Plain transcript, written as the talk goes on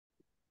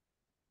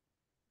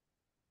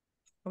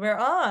We're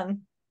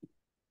on.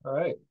 All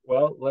right,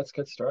 well, let's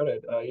get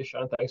started.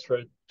 Yishan, thanks for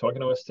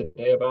talking to us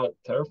today about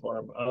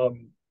Terraform.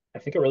 I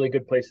think a really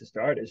good place to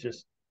start is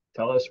just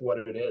tell us what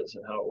it is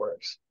and how it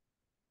works.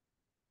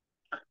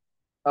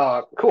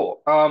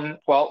 Cool.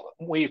 Well,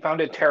 we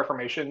founded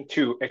Terraformation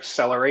to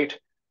accelerate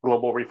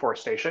global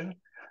reforestation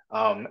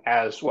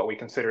as what we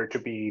consider to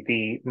be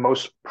the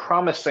most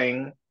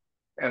promising,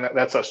 and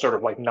that's a sort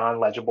of like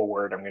non-legible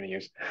word I'm going to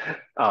use,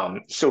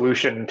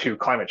 solution to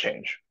climate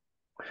change.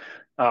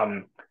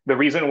 The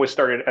reason it was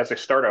started as a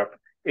startup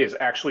is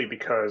actually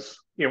because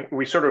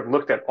we sort of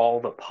looked at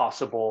all the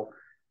possible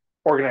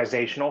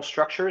organizational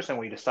structures, and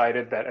we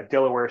decided that a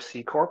Delaware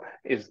C Corp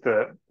is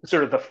the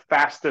sort of the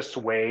fastest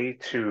way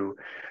to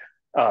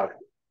uh,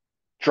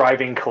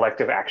 driving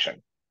collective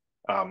action.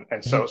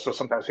 And Mhm. so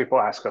sometimes people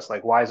ask us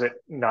like, why is it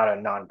not a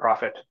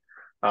nonprofit?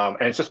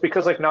 And it's just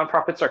because like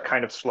nonprofits are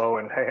kind of slow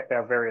and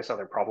have various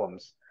other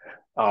problems.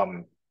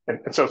 And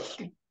so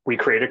we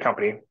created a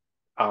company,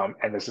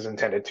 and this is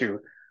intended to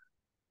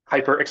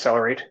hyper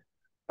accelerate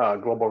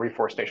global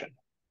reforestation.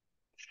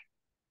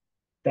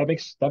 That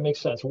makes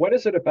sense. What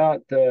is it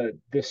about the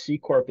C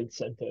Corp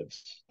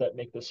incentives that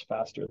make this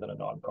faster than a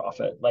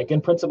nonprofit? Like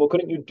in principle,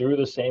 couldn't you do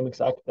the same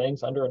exact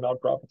things under a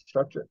nonprofit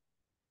structure?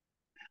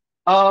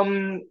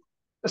 Um,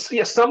 so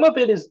yeah, some of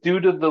it is due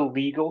to the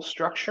legal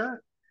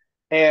structure,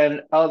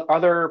 and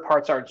other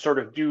parts are sort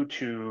of due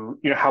to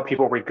how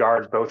people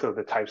regard both of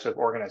the types of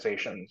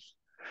organizations.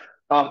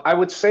 I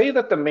would say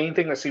that the main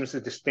thing that seems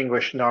to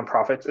distinguish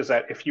nonprofits is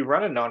that if you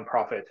run a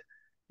nonprofit,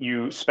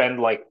 you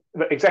spend like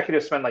the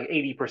executives spend like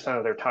 80%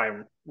 of their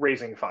time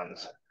raising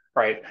funds,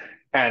 right?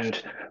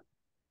 And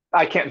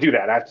I can't do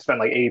that. I have to spend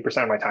like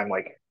 80% of my time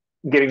like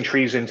getting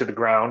trees into the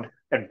ground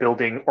and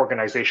building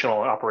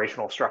organizational and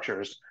operational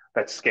structures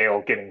that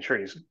scale getting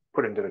trees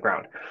put into the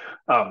ground.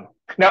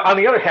 Now, on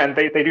the other hand,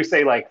 they do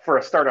say like for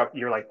a startup,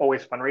 you're like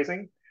always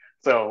fundraising.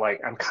 So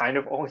like I'm kind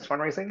of always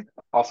fundraising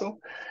also.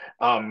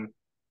 Um,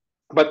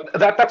 but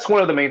that's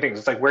one of the main things.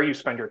 It's like where you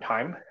spend your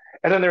time.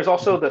 And then there's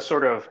also Mhm. the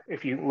sort of,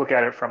 if you look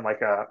at it from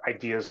like a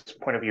ideas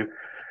point of view,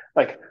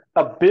 like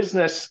a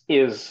business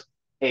is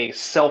a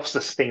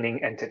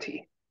self-sustaining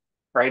entity,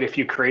 right? If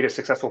you create a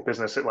successful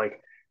business, it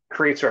like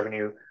creates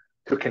revenue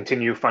to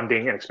continue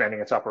funding and expanding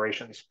its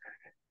operations.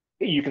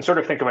 You can sort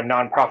of think of a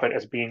nonprofit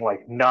as being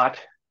like not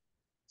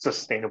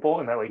sustainable,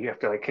 and that like you have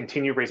to like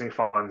continue raising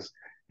funds.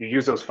 You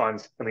use those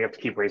funds, and you have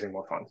to keep raising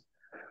more funds.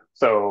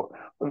 So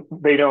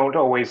they don't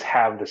always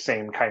have the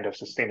same kind of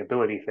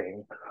sustainability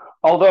thing.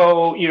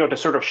 Although, to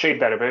sort of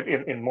shade that a bit,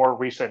 in more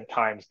recent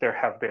times, there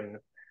have been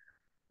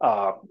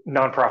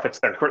nonprofits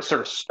that are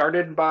sort of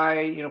started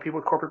by people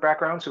with corporate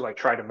backgrounds who like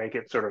try to make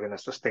it sort of in a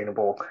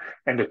sustainable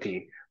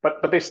entity,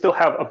 but they still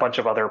have a bunch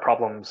of other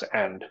problems.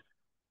 And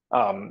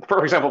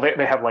for example,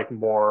 they have like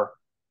more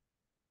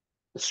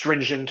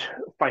stringent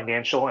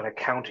financial and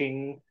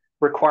accounting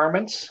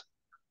requirements.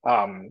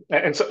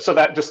 And so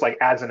that just like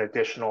adds an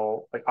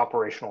additional like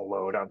operational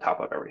load on top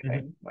of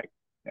everything. Mhm. Like,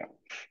 yeah.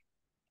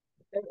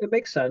 It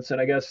makes sense, and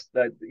I guess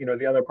that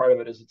the other part of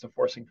it is it's a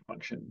forcing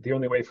function. The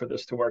only way for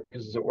this to work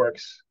is it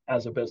works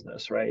as a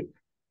business, right?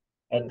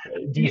 And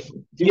do you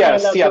find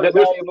Yes, that yeah. sort of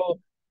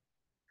valuable?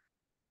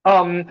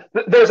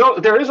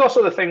 There is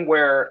also the thing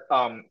where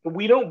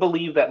we don't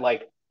believe that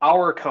like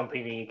our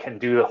company can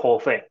do the whole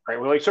thing, right?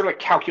 We like sort of like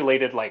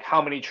calculated like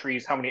how many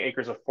trees, how many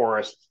acres of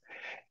forests,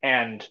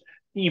 and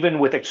even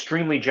with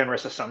extremely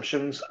generous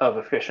assumptions of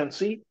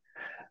efficiency,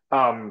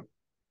 um,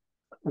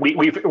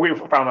 we've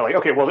found that like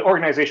okay, well the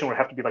organization would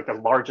have to be like the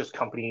largest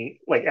company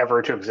like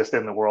ever to exist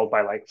in the world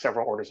by like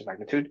several orders of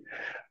magnitude.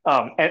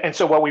 And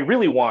so what we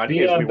really want Be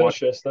is we want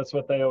ambitious. That's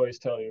what they always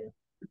tell you.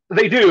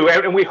 they do,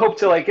 and we hope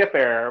to like get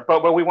there.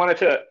 But we wanted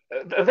to.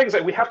 The things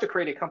that we have to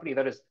create a company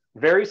that is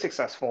very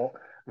successful,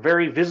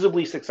 very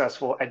visibly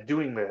successful at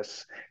doing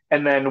this.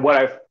 And then what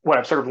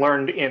I've sort of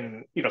learned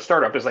in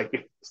startup is like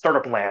if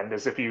startup land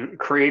is if you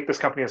create this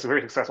company that's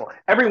very successful,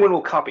 everyone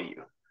will copy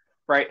you,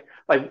 right?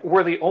 Like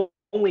we're the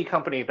only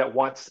company that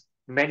wants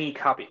many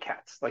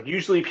copycats. Like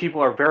usually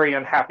people are very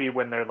unhappy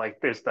when they're like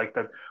there's like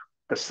the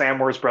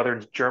Samwers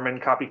Brothers German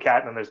copycat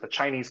and then there's the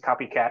Chinese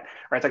copycat,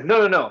 right? It's like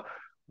no.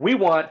 We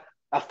want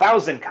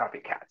 1,000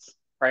 copycats,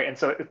 right? And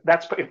so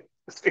that's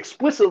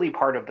explicitly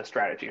part of the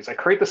strategy. Is like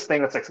create this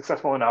thing that's like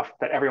successful enough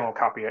that everyone will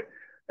copy it,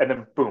 and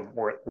then boom,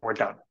 we're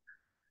done.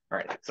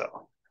 Right.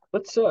 So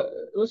Let's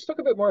talk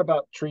a bit more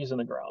about trees in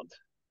the ground,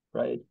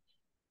 right?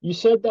 You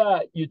said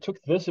that you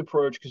took this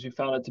approach because you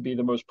found it to be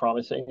the most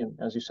promising, and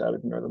as you said,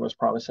 the most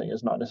promising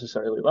is not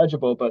necessarily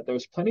legible, but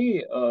there's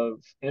plenty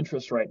of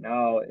interest right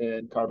now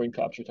in carbon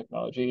capture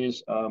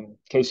technologies.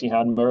 Casey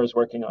Handmer is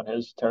working on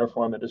his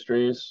Terraform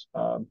Industries,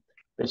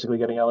 basically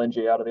getting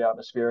LNG out of the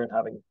atmosphere and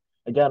having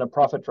again a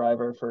profit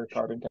driver for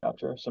carbon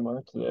capture,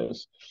 similar to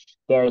this.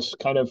 There's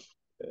kind of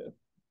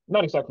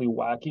not exactly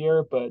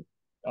wackier, but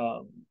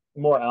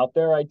more out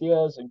there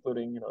ideas,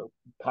 including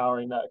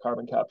powering that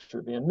carbon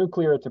capture via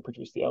nuclear to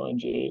produce the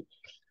LNG.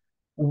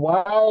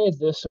 Why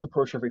this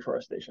approach of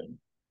reforestation?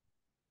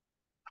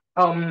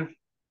 um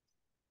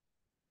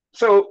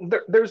So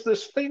there's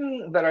this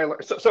thing that I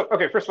learned. So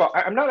okay, first of all,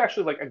 I'm not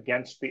actually like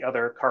against the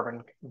other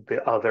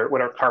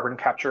what are carbon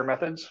capture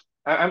methods.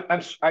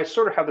 I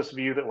sort of have this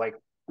view that like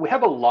we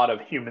have a lot of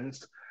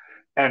humans,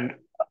 and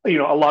a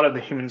lot of the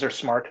humans are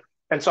smart,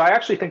 and so I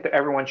actually think that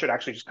everyone should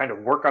actually just kind of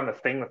work on the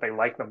thing that they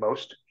like the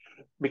most,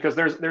 because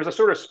there's a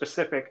sort of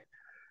specific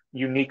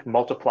unique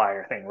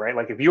multiplier thing, right?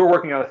 Like if you're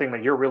working on a thing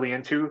that you're really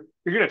into,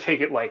 you're going to take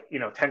it like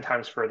 10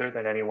 times further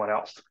than anyone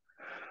else.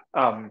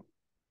 Um,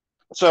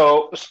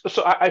 so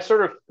I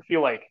sort of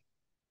feel like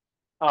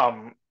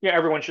yeah,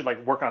 everyone should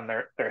like work on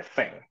their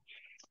thing.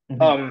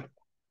 Mm-hmm. Um,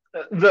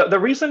 the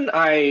reason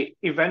I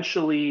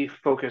eventually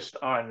focused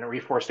on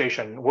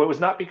reforestation was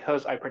not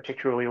because I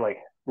particularly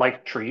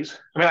like trees.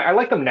 I mean, I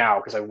like them now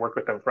because I worked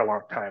with them for a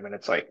long time, and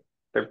it's like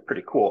they're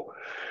pretty cool,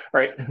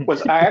 right?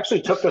 Was I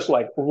actually took this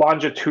like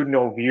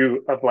longitudinal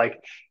view of like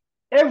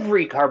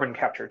every carbon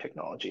capture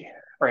technology,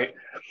 right?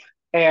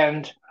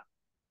 And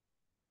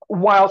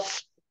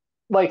whilst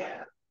like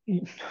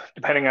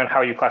depending on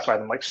how you classify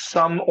them, like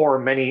some or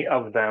many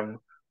of them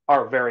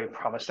are very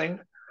promising,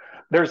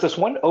 there's this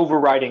one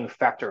overriding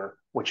factor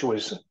which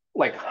was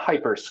like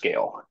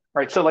hyperscale,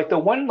 right? So like the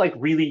one like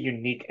really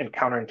unique and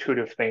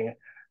counterintuitive thing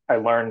I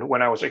learned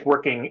when I was like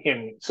working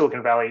in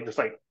Silicon Valley, just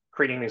like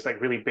creating these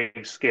like really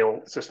big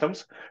scale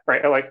systems,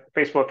 right? Like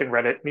Facebook and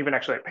Reddit, and even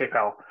actually at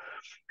PayPal.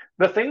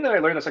 The thing that I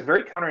learned that's like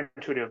very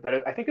counterintuitive,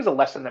 that I think is a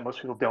lesson that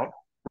most people don't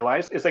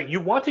realize, is like you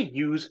want to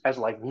use as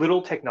like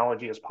little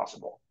technology as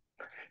possible,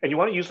 and you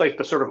want to use like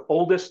the sort of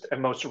oldest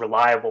and most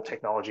reliable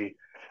technology,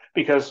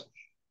 because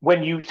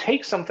when you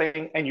take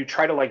something and you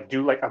try to like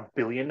do like a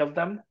billion of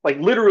them, like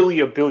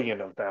literally a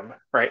billion of them,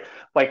 right?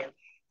 Like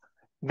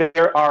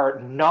there are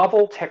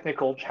novel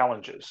technical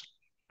challenges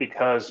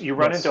because you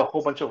run into Yes. a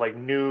whole bunch of like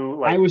new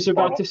I like was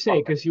about to bubble say,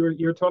 because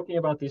you're talking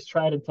about these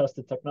tried and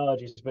tested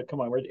technologies, but come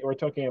on, we're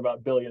talking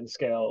about billion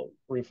scale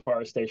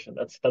reforestation.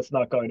 That's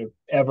not going to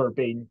ever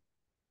be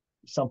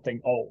something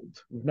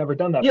old. We've never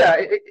done that yeah,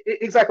 before.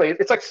 exactly.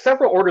 It's like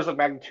several orders of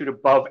magnitude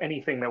above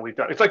anything that we've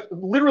done. It's like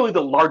literally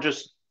the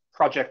largest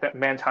project that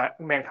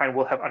mankind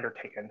will have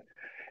undertaken.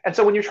 And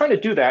so when you're trying to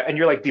do that and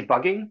you're like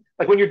debugging,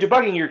 like when you're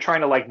debugging, you're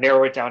trying to like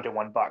narrow it down to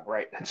one bug,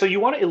 right? And so you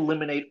want to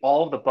eliminate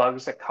all of the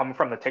bugs that come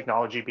from the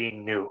technology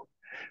being new,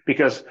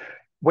 because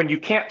when you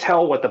can't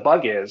tell what the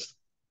bug is,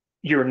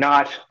 you're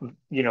not,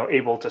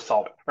 able to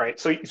solve it, right?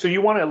 So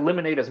you want to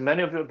eliminate as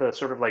many of the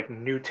sort of like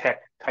new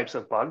tech types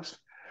of bugs.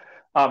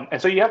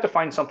 And so you have to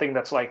find something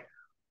that's like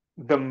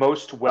the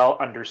most well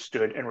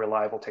understood and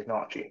reliable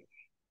technology.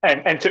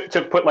 And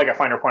to put like a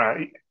finer point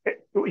on it,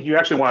 you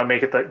actually want to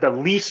make it the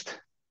least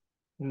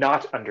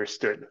not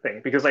understood thing,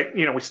 because like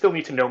we still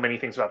need to know many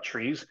things about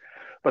trees,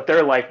 but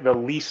they're like the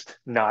least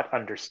not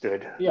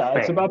understood Yeah,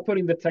 it's thing, about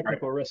putting the right?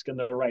 technical risk in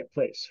the right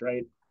place,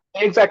 right?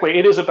 Exactly,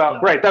 it is about, Yeah.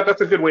 right, that's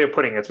a good way of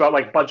putting it. It's about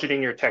like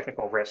budgeting your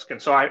technical risk. And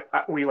so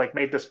we like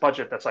made this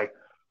budget that's like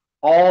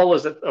all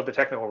of the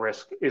technical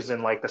risk is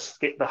in like the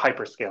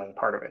hyperscaling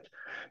part of it,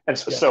 and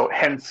so Yes.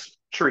 hence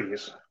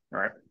trees,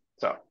 right?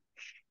 So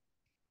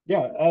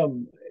Yeah.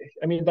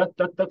 I mean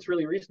that's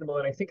really reasonable,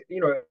 and I think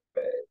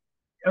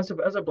as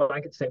a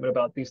blanket statement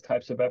about these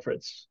types of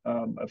efforts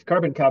of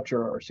carbon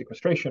capture or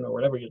sequestration or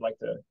whatever you'd like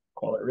to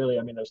call it. Really,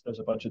 I mean, there's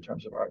a bunch of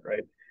terms of art,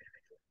 right?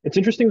 It's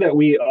interesting that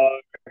we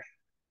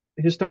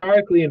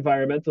historically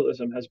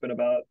environmentalism has been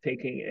about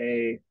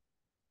taking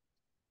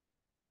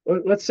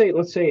let's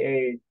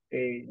say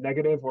a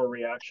negative or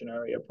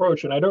reactionary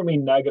approach, and I don't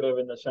mean negative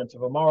in the sense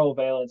of a moral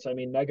valence. I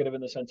mean negative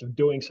in the sense of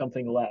doing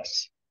something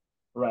less,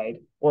 right?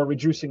 Or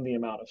reducing the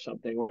amount of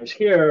something. Whereas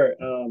here,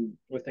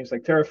 with things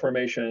like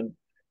terraformation,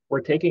 we're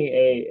taking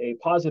a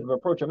positive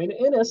approach. I mean,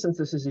 in essence,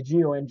 this is a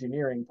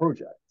geoengineering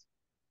project,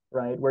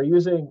 right? We're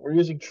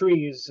using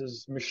trees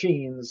as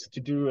machines to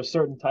do a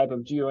certain type of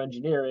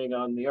geoengineering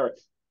on the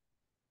earth.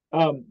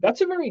 That's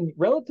a very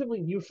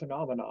relatively new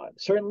phenomenon.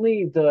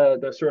 Certainly,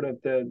 the sort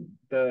of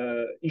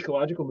the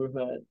ecological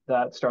movement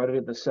that started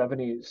in the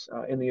 '70s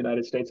in the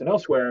United States and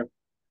elsewhere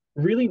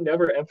really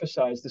never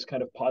emphasized this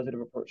kind of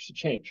positive approach to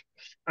change.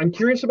 I'm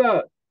curious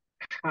about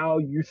how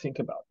you think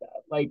about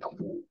that. Like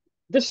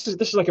this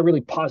is like a really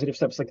positive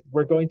step. It's like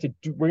we're going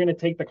to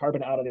take the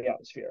carbon out of the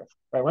atmosphere,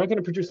 right? We're not going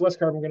to produce less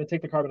carbon. We're going to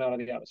take the carbon out of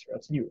the atmosphere.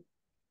 That's new.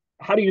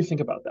 How do you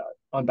think about that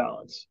on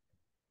balance?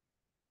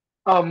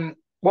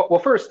 well,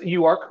 first,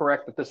 you are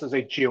correct that this is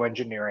a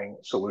geoengineering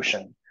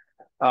solution.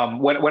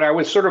 When I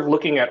was sort of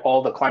looking at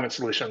all the climate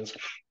solutions,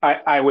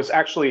 I was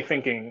actually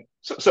thinking,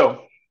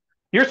 so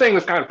you're saying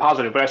this kind of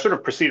positive, but I sort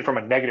of proceeded from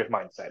a negative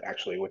mindset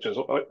actually, which is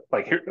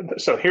like here.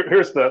 So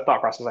here's the thought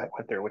process I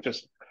went through, which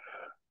is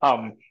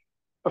um,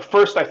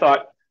 first I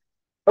thought,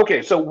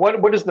 okay, so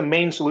what is the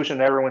main solution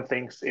that everyone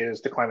thinks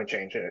is to climate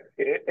change?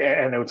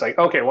 And it was like,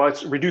 okay, well,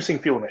 it's reducing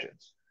fuel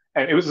emissions.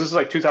 And this is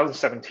like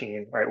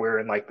 2017, right? We're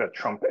in like the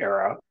Trump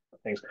era of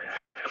things.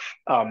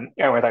 And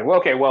we're like, well,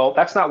 okay, well,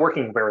 that's not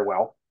working very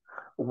well.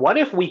 What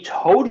if we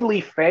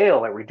totally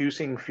fail at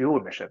reducing fuel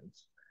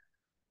emissions?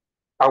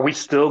 Are we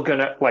still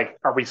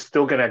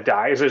gonna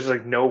die? Is there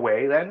like no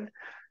way then?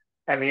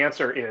 And the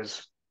answer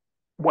is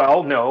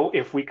well, no,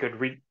 if we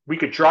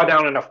could draw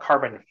down enough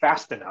carbon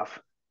fast enough,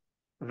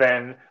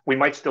 then we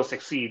might still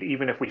succeed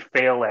even if we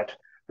fail at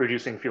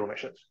reducing fuel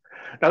emissions.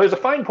 Now, there's a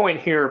fine point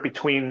here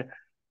between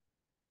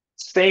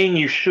saying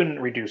you shouldn't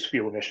reduce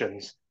fuel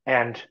emissions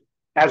and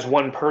as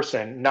one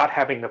person not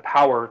having the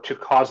power to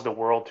cause the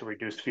world to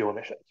reduce fuel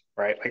emissions,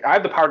 right? Like I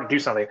have the power to do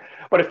something,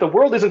 but if the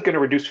world isn't going to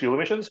reduce fuel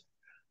emissions,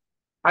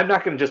 I'm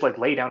not going to just like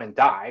lay down and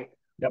die.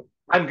 Yep.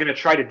 I'm going to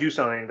try to do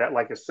something that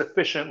like is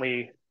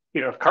sufficiently,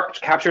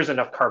 captures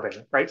enough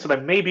carbon, right? So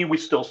that maybe we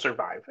still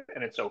survive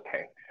and it's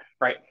okay,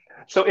 right?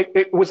 So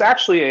it was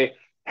actually a,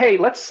 hey,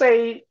 let's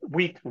say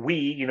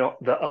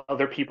the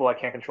other people I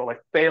can't control,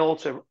 like fail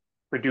to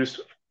reduce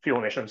fuel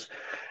emissions.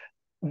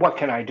 What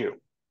can I do?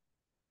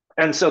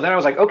 And so then I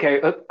was like,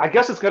 okay, I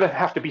guess it's going to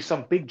have to be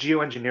some big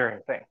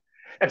geoengineering thing.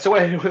 And so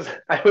I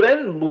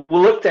then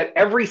looked at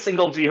every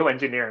single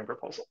geoengineering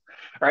proposal,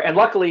 right? And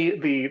luckily,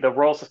 the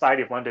Royal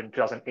Society of London in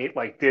 2008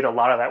 like did a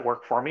lot of that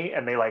work for me,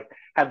 and they like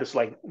had this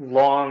like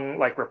long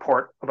like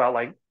report about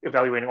like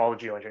evaluating all the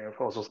geoengineering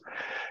proposals,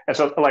 and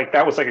so like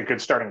that was like a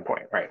good starting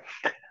point, right?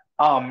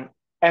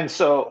 And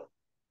so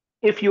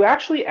if you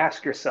actually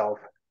ask yourself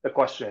the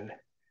question,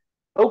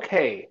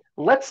 okay,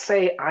 let's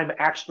say I'm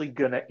actually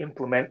going to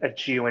implement a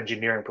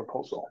geoengineering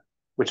proposal,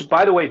 which,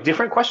 by the way,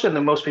 different question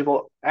than most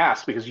people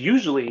ask, because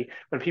usually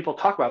when people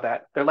talk about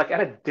that, they're like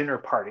at a dinner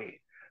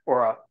party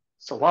or a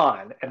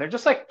salon, and they're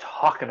just like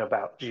talking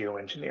about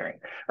geoengineering,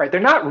 right? They're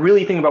not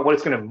really thinking about what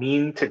it's going to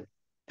mean to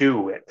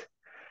do it.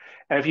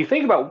 And if you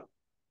think about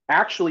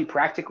actually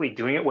practically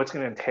doing it, what's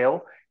going to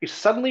entail, you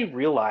suddenly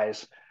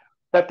realize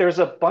that there's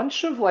a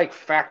bunch of like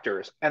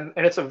factors, and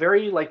it's a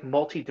very like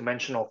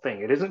multi-dimensional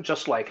thing. It isn't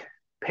just like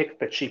pick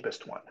the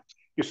cheapest one.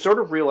 You sort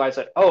of realize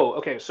that, oh,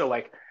 okay, so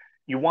like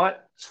you want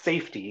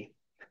safety,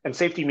 and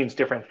safety means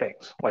different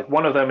things. Like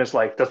one of them is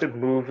like, does it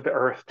move the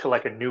earth to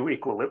like a new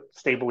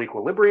stable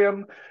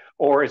equilibrium,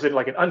 or is it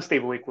like an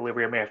unstable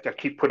equilibrium? I have to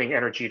keep putting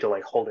energy to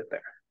like hold it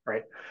there,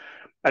 right?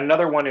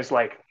 Another one is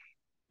like,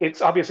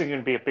 it's obviously going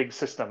to be a big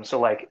system. So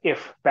like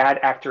if bad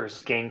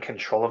actors gain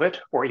control of it,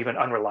 or even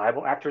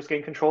unreliable actors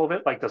gain control of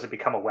it, like does it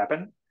become a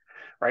weapon,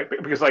 right?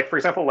 Because like, for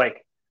example,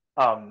 like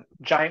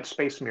giant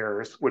space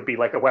mirrors would be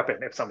like a weapon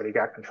if somebody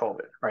got control of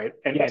it, right?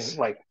 And Yes.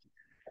 like,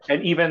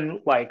 and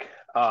even like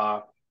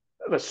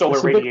the solar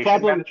It's the big radiation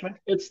problem. management.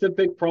 It's the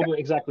big Yeah. problem,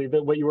 exactly.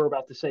 What you were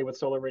about to say with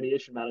solar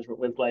radiation management,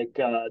 with like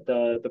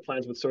the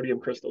plans with sodium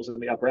crystals in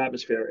the upper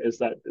atmosphere, is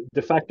that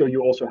de facto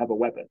you also have a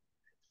weapon,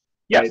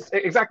 right? Yes,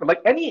 exactly.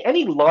 Like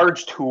any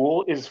large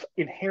tool is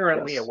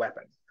inherently a Yes.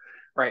 weapon,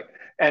 right?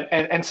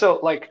 And so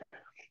like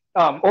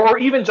or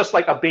even just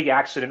like a big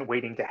accident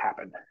waiting to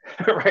happen,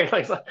 right?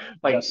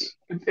 Yes.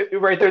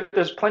 Right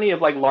there's plenty of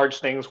like large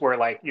things where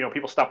like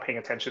people stopped paying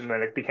attention and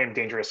then it became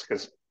dangerous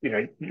because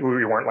you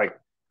weren't like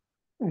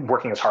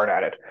working as hard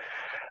at it.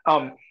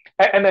 Um,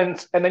 and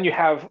then you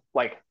have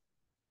like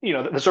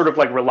the sort of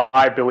like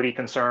reliability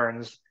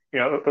concerns.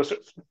 Those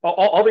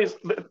all these.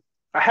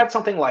 I had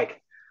something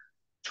like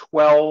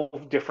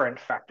 12 different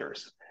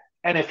factors,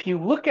 and if you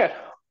look at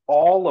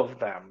all of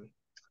them,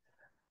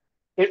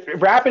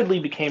 it rapidly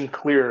became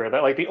clear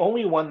that like the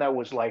only one that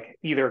was like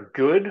either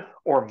good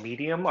or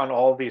medium on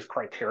all of these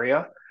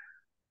criteria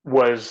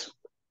was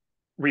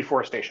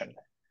reforestation.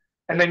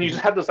 And then you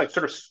just Mhm. have this like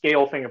sort of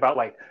scale thing about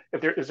like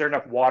if there is there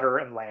enough water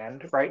and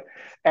land, right?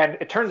 And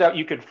it turns out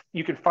you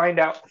could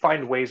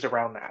find ways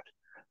around that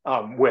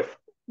with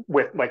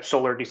like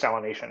solar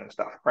desalination and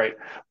stuff, right?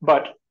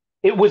 But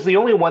it was the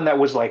only one that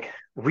was like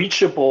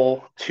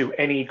reachable to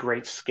any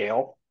great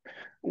scale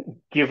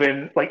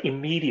given like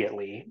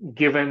immediately,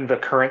 given the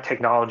current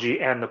technology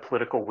and the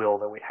political will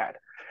that we had.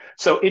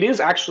 So it is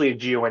actually a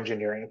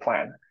geoengineering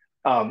plan.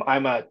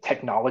 I'm a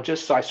technologist,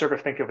 so I sort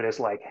of think of it as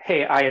like,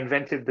 hey, I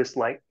invented this,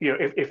 like,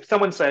 if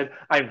someone said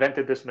I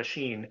invented this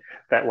machine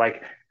that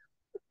like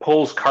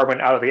pulls carbon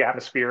out of the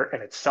atmosphere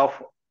and it's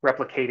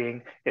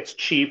self-replicating, it's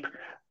cheap,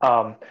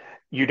 um,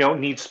 you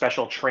don't need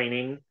special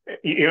training,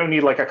 you don't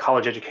need like a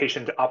college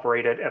education to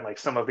operate it, and like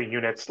some of the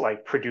units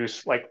like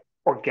produce like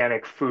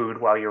organic food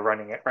while you're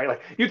running it, right?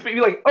 Like you'd be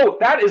like, oh,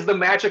 that is the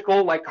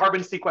magical like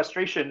carbon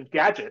sequestration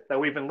gadget that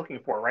we've been looking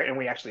for, right? And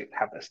we actually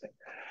have this thing.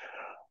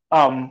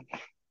 Um,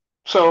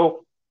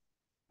 so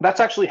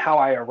that's actually how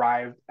I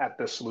arrived at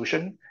this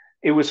solution.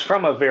 It was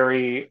from a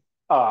very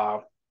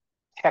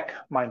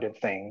tech-minded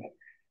thing,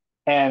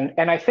 and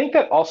I think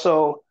that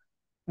also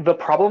the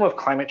problem of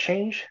climate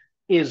change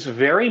is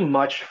very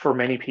much for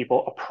many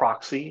people a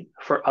proxy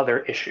for other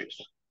issues.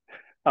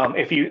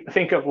 If you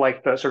think of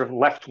like the sort of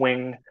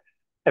left-wing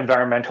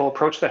environmental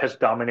approach that has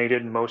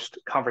dominated most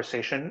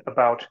conversation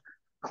about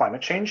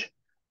climate change,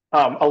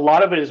 a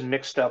lot of it is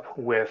mixed up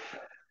with,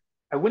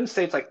 I wouldn't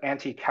say it's like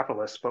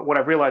anti-capitalist, but what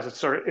I realize is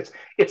sort of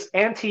it's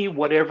anti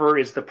whatever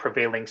is the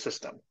prevailing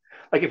system.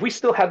 Like if we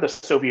still had the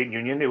Soviet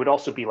Union, it would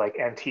also be like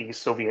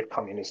anti-Soviet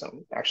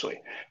communism,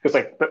 actually, because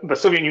like the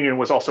Soviet Union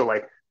was also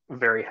like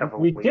very We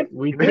heavily. did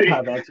we did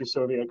have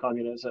anti-Soviet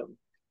communism.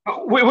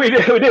 We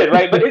did,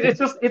 right? But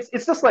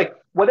it's just like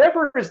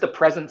whatever is the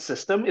present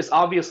system is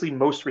obviously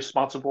most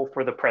responsible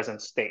for the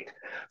present state.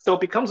 So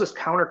it becomes this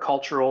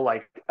countercultural,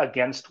 like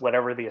against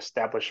whatever the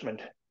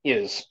establishment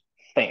is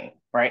thing,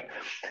 right?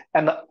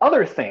 And the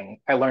other thing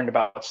I learned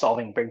about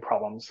solving big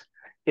problems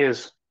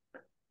is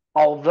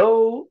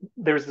although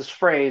there's this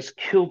phrase,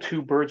 kill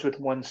two birds with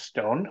one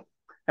stone,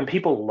 and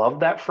people love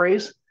that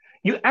phrase,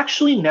 you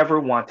actually never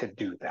want to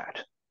do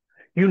that.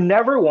 You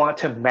never want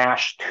to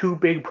mash two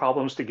big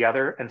problems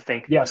together and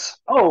think, Yes,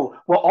 oh,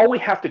 well, all we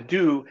have to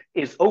do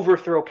is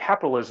overthrow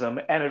capitalism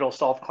and it'll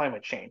solve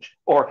climate change.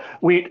 Or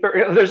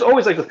there's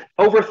always like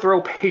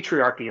overthrow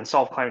patriarchy and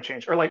solve climate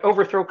change, or like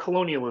overthrow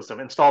colonialism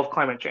and solve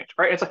climate change,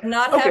 right? It's like,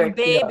 Not have okay,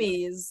 yeah,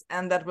 babies,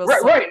 and that will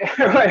right,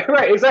 solve.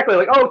 right, exactly.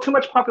 Like, oh, too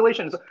much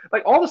population. It's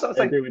like all this stuff. It's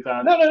I like, agree with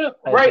that. no,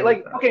 I right? agree with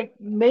Like, that. okay,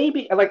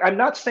 maybe. Like, I'm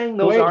not saying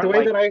The those way the aren't way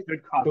like that I good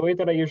the causes. way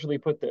that I usually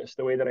put this,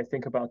 the way that I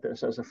think about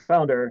this as a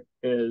founder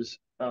is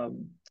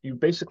you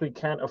basically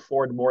can't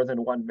afford more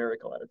than one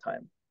miracle at a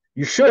time.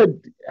 You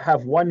should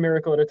have one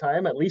miracle at a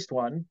time, at least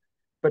one,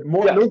 but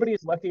Yes,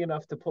 nobody's lucky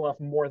enough to pull off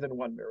more than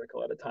one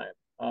miracle at a time.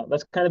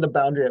 That's kind of the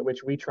boundary at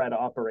which we try to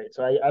operate.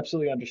 So I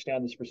absolutely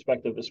understand this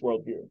perspective, this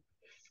worldview.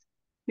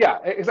 yeah,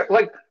 exactly.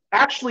 Like,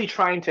 actually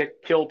trying to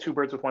kill two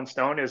birds with one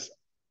stone is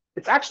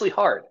it's actually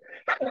hard.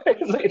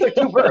 It's like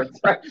two birds,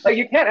 right? Like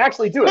you can't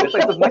actually do it. It's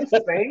like this nice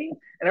saying,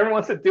 and everyone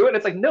wants to do it.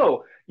 It's like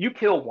no, you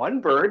kill one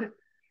bird,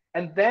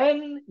 and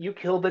then you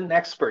kill the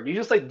next bird. You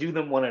just like do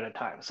them one at a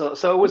time. So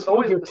it was Well,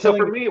 always you're so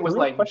for killing. me it The was real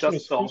like question just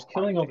is who's solve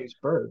killing climate all change. these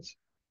birds?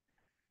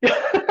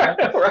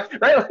 right,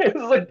 right. Like, this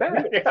is like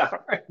bad. Yeah,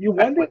 right. You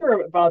wonder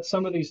Exactly. about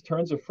some of these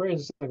turns of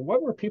phrase. Like,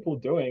 what were people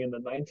doing in the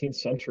 19th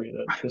century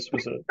that this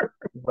was a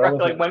Right.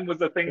 Like relevant when was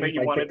the thing that thing?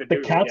 you Like wanted to the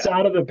do? cat's Yeah.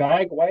 out of the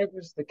bag. Why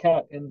was the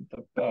cat in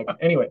the bag?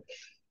 Anyway,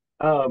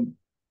 um,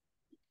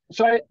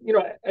 so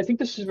I think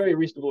this is a very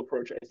reasonable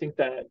approach. I think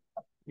that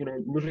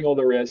moving all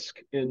the risk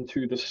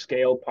into the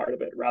scale part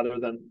of it rather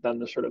than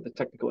the sort of the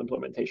technical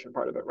implementation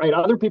part of it. Right.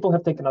 Other people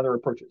have taken other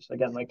approaches.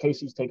 Again, like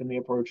Casey's taken the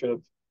approach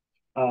of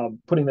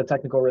putting the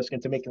technical risk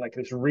into making like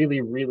this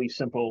really, really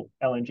simple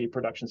LNG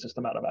production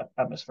system out of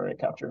atmospheric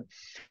capture.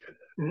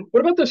 Mhm. What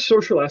about the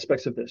social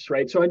aspects of this,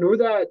 right? So I know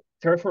that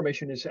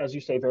Terraformation is, as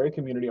you say, very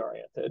community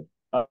oriented.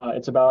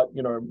 It's about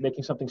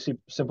making something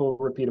simple,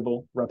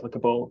 repeatable,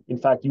 replicable. In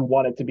fact, you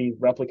want it to be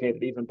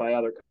replicated even by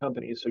other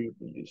companies, so you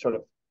sort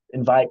of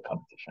invite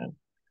competition.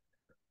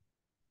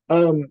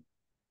 Um,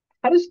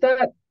 how does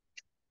that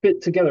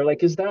fit together?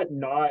 Like, is that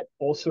not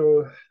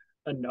also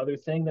another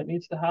thing that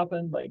needs to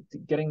happen? Like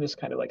getting this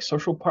kind of like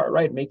social part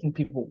right, making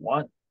people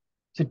want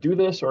to do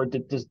this, or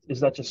is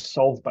that just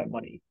solved by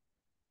money?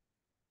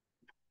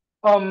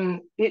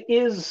 It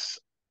is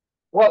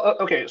well,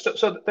 okay.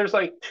 So there's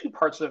like two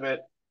parts of it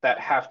that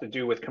have to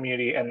do with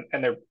community, and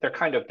they're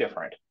kind of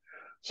different.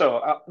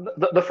 So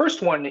the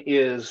first one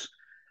is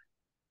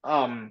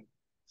um,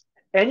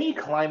 any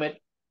climate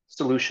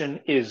solution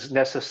is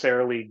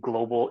necessarily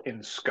global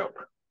in scope.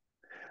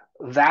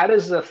 That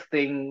is a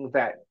thing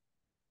that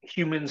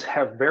humans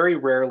have very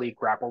rarely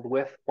grappled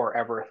with or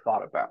ever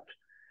thought about.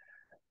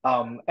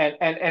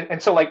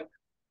 And so like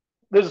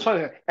there's this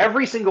funny thing.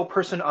 Every single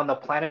person on the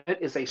planet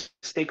is a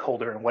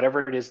stakeholder in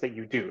whatever it is that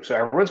you do. So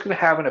everyone's going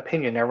to have an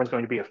opinion. Everyone's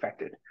going to be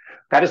affected.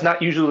 That is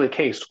not usually the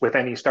case with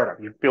any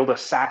startup. You build a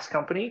SaaS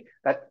company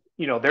that,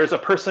 there's a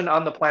person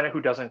on the planet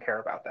who doesn't care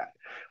about that.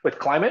 With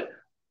climate,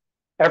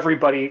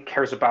 everybody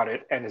cares about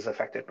it and is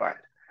affected by it.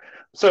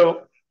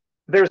 So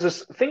there's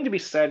this thing to be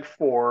said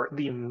for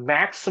the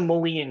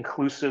maximally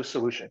inclusive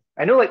solution.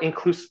 I know like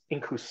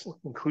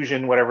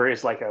inclusion, whatever,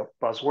 is like a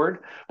buzzword,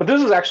 but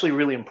this is actually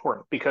really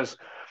important because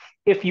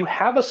if you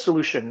have a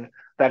solution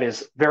that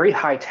is very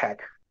high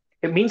tech,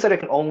 it means that it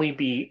can only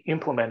be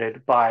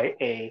implemented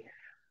by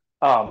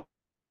um,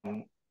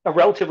 a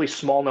relatively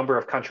small number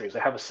of countries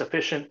that have a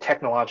sufficient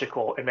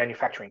technological and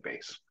manufacturing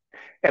base.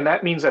 And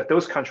that means that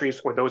those countries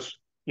or those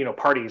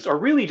parties are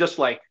really just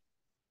like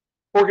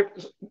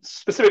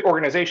specific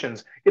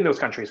organizations in those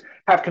countries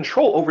have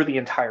control over the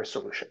entire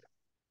solution,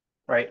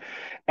 right?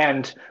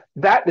 And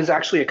that is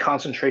actually a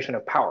concentration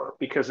of power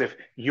because if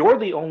you're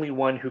the only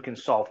one who can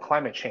solve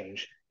climate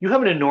change, you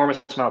have an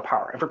enormous amount of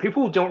power. And for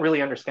people who don't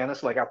really understand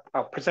this, like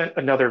I'll present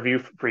another view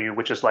for you,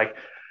 which is like,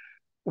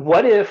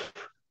 what if,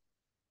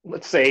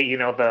 let's say,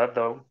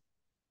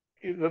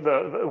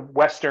 the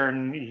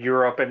Western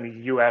Europe and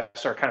the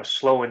US are kind of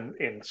slow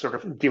in sort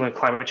of dealing with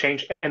climate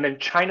change, and then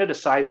China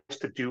decides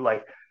to do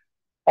like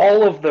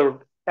all of the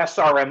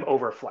SRM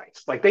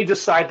overflights. Like they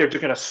decide they're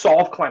going to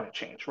solve climate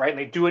change, right? And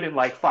they do it in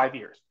like 5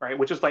 years, right?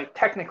 Which is like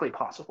technically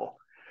possible.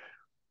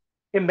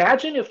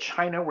 Imagine if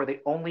China were the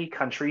only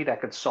country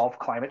that could solve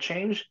climate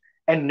change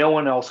and no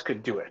one else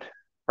could do it,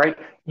 right?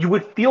 You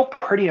would feel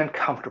pretty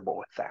uncomfortable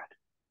with that,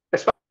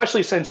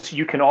 especially since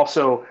you can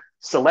also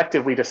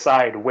selectively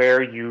decide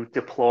where you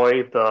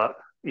deploy the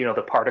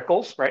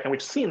particles, right? And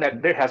we've seen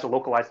that it has a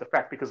localized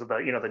effect because of the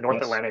North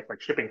Yes. Atlantic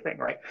like shipping thing,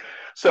 right?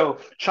 So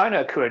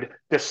China could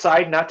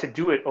decide not to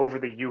do it over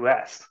the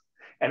US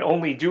and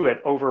only do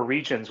it over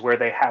regions where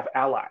they have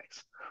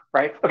allies.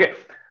 right? Okay,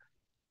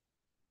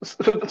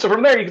 so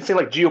from there you can say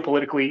like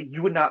geopolitically,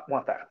 you would not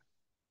want that.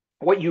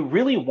 What you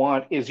really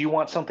want is you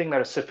want something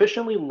that is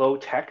sufficiently low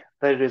tech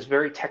that it is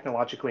very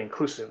technologically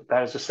inclusive.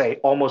 That is to say,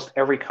 almost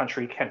every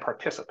country can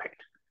participate.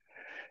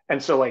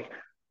 And so, like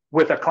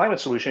with a climate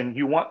solution,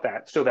 you want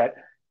that so that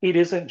it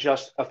isn't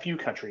just a few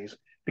countries,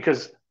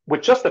 because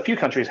with just a few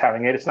countries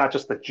having it, it's not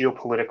just the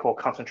geopolitical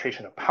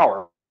concentration of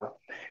power.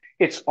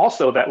 It's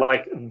also that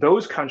like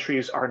those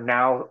countries are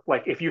now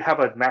like if you have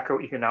a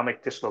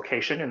macroeconomic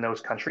dislocation in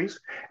those countries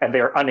and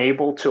they're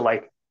unable to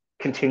like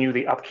continue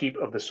the upkeep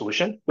of the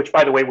solution, which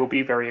by the way will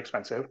be very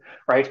expensive,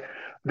 right?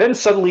 Then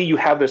suddenly you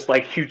have this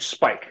like huge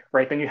spike,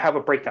 right? Then you have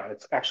a breakdown.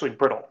 It's actually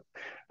brittle.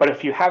 But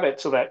if you have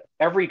it so that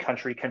every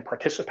country can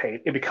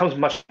participate, it becomes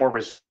much more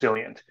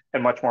resilient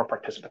and much more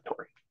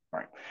participatory.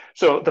 Right.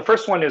 So the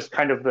first one is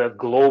kind of the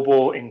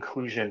global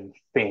inclusion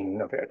thing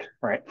of it,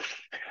 right?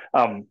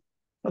 Um,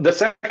 the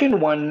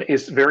second one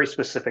is very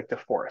specific to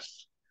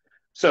forests.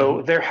 So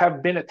Mm-hmm. there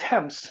have been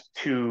attempts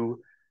to,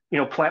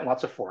 plant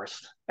lots of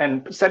forests,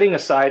 and setting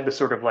aside the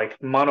sort of like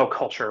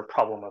monoculture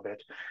problem of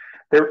it,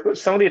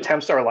 some of the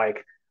attempts are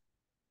like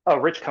a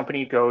rich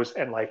company goes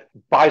and like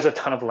buys a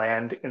ton of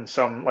land in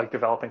some like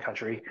developing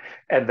country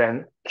and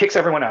then kicks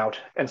everyone out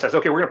and says,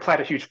 okay, we're going to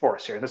plant a huge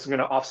forest here. This is going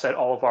to offset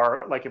all of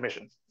our like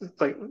emissions. It's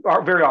like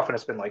very often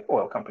it's been like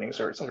oil companies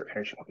or some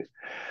energy companies.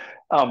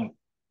 Um,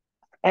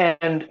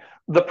 and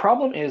the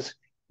problem is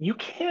you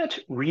can't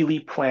really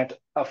plant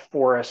a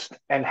forest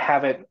and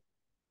have it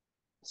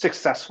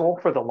successful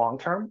for the long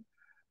term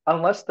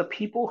unless the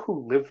people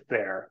who live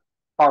there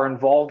are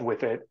involved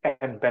with it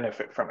and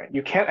benefit from it.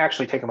 You can't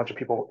actually take a bunch of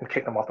people and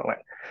kick them off the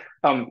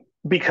land.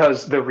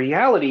 Because the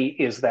reality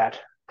is that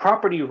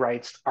property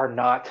rights are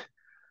not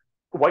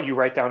what you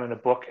write down in a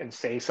book and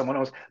say someone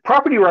owns.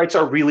 Property rights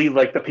are really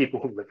like the people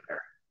who live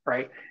there,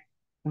 right?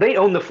 They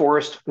own the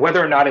forest,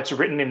 whether or not it's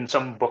written in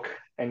some book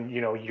and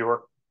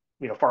your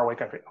faraway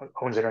country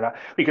owns it or not.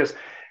 Because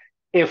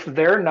if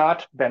they're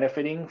not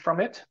benefiting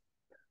from it,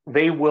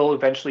 they will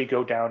eventually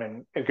go down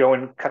and go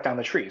and cut down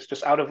the trees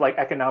just out of like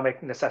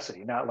economic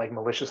necessity, not like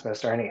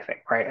maliciousness or anything,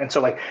 right? And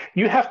so like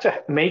you have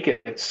to make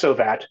it so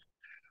that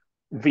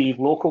the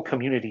local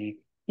community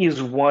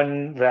is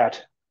one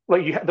that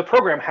like the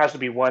program has to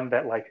be one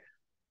that like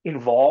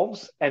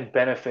involves and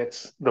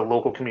benefits the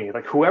local community.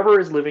 Like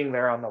whoever is living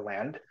there on the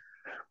land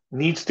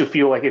needs to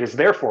feel like it is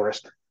their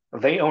forest,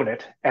 they own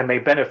it, and they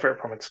benefit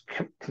from its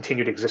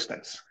continued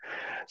existence.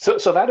 So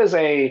that is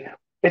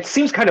it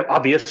seems kind of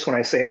obvious when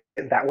I say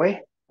it that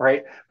way,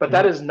 right? But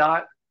that Mm-hmm. is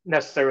not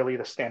necessarily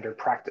the standard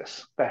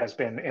practice that has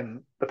been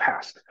in the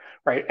past,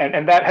 right?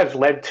 And that has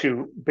led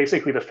to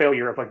basically the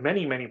failure of like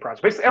many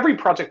projects. Basically, every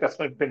project that's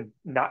been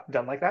not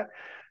done like that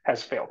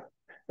has failed,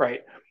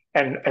 right?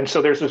 And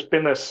so there's just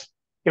been this,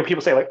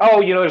 people say like,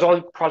 oh, there's all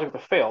these projects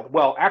that failed.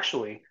 Well,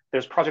 actually,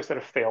 there's projects that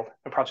have failed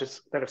and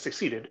projects that have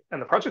succeeded,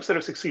 and the projects that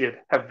have succeeded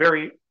have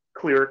very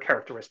clear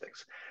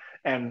characteristics.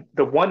 And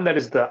the one that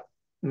is the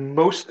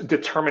most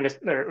determinist,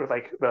 or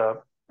like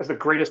as the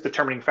greatest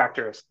determining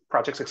factor of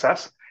project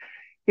success,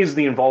 is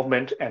the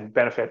involvement and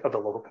benefit of the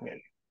local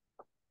community.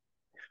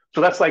 So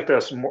that's like the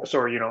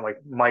sort of like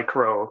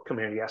micro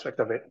community aspect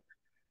of it,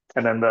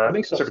 and then That the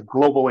makes sort sense. of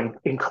global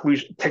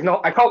inclusion.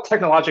 I call it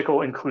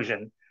technological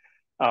inclusion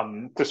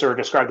to sort of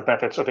describe the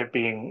benefits of it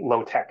being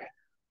low tech.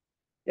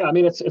 Yeah, I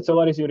mean it's a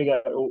lot easier to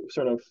get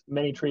sort of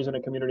many trees in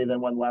a community than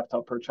one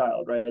laptop per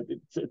child, right?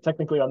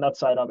 Technically on that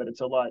side of it,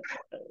 it's a lot.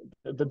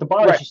 The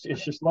bar is Right.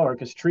 just lower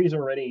because trees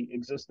already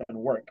exist and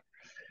work.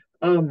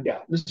 Yeah.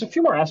 There's a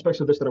few more aspects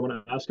of this that I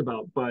want to ask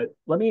about, but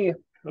let me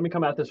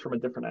come at this from a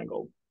different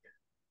angle.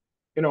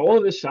 All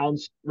of this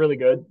sounds really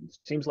good. It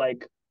seems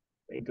like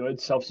a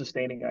good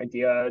self-sustaining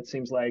idea. It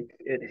seems like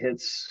it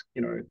hits,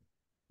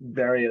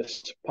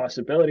 various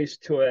possibilities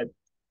to it.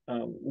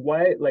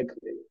 Why, like,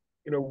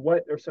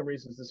 what are some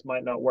reasons this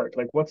might not work?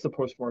 Like, what's the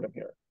postmortem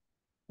here?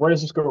 Where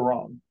does this go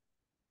wrong?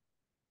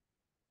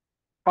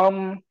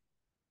 Um,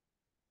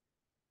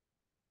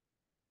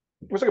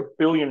 there's like a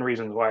billion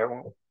reasons why it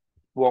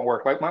won't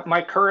work. Like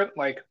my current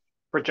like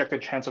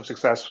projected chance of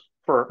success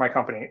for my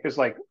company is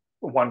like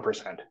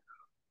 1%.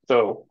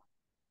 So,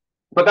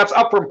 but that's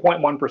up from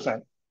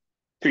 0.1%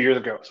 2 years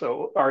ago.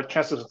 So our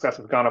chance of success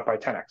has gone up by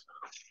 10x.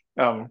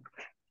 Um,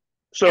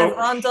 As so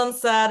Anton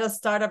said, a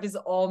startup is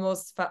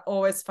almost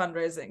always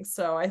fundraising.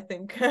 So I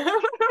think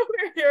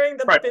we're hearing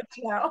the right. pitch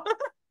now.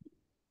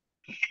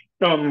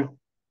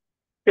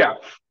 Yeah.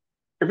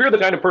 If you're the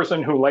kind of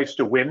person who likes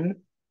to win,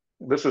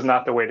 this is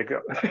not the way to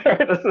go.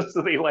 This is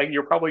the like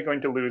you're probably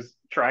going to lose,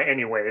 try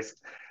anyways,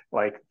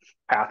 like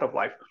path of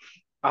life.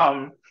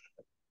 Um,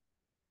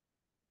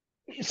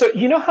 so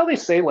you know how they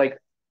say like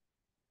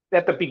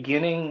at the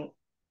beginning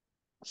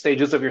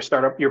stages of your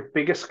startup, your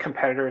biggest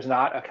competitor is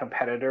not a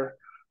competitor.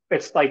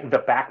 It's like the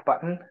back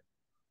button.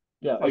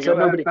 Yeah, Like it's that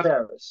nobody that's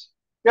cares.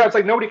 yeah, it's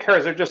like nobody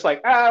cares. They're just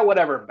like,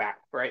 whatever, back,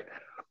 right?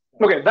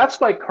 Okay, that's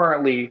like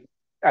currently,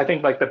 I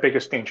think like the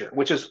biggest danger,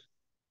 which is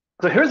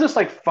so here's this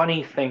like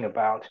funny thing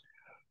about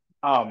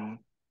um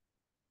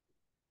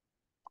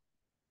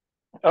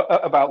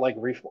about like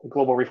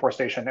global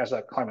reforestation as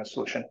a climate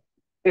solution.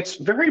 It's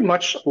very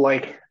much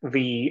like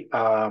the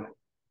are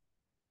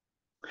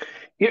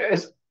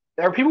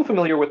people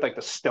familiar with like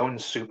the stone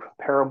soup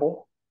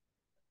parable?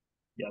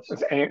 Yes.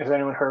 Has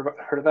anyone heard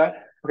of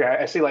that? Okay,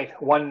 I see like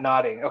one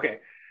nodding. Okay,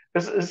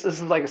 this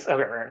is like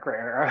okay, great.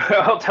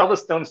 I'll tell the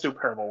stone soup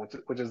parable,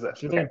 which is this.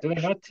 Do Okay. they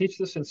not teach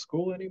this in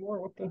school anymore?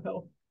 What the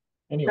hell?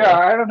 Yeah, Anyway.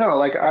 I don't know.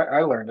 Like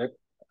I learned it.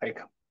 Like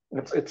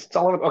it's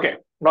all okay.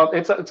 Well,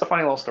 it's a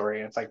funny little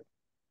story. It's like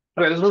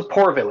okay, this is a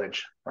poor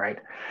village, right?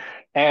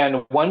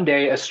 And one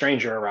day a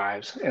stranger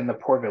arrives in the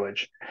poor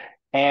village,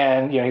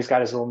 and he's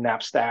got his little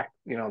knapsack,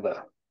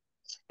 the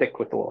stick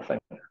with the little thing.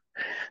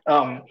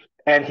 Um,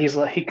 and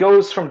he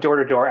goes from door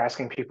to door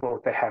asking people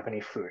if they have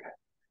any food.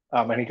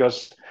 And he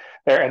goes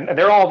there, and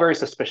they're all very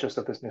suspicious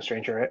of this new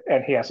stranger.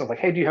 And he asks them like,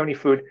 "Hey, do you have any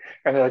food?"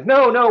 And they're like,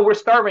 "No, no, we're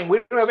starving.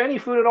 We don't have any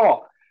food at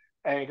all."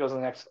 And he goes to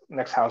the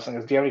next house and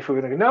goes, "Do you have any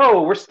food?" And they go,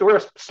 "No, we're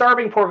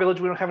starving, poor village.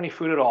 We don't have any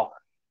food at all."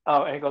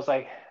 And he goes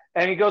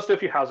to a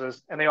few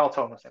houses, and they all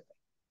tell him the same thing.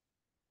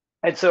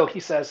 And so he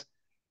says,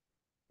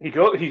 he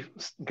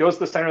goes to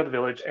the center of the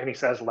village, and he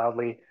says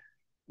loudly,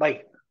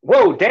 like,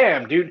 "Whoa,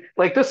 damn, dude!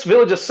 Like this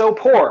village is so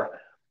poor.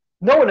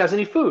 No one has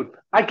any food.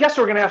 I guess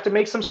we're gonna have to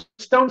make some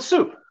stone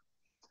soup."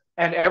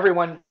 And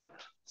everyone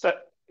said,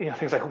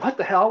 things like, "What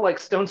the hell? Like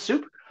stone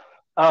soup?"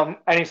 And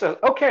he says,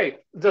 "Okay,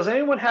 does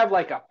anyone have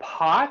like a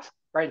pot?"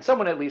 Right? And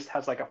someone at least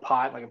has like a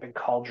pot, like a big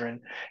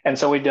cauldron. And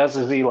so what he does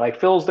is he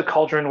like fills the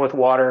cauldron with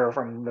water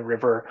from the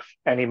river,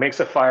 and he makes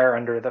a fire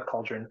under the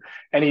cauldron.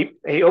 And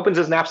he opens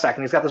his knapsack,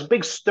 and he's got this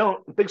big stone.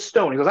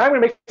 He goes, "I'm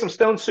going to make some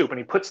stone soup," and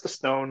he puts the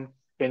stone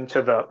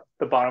into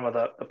the bottom of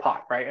the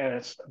pot, right? And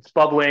it's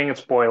bubbling,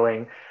 it's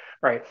boiling,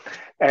 right?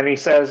 And he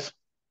says,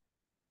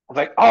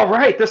 like, "All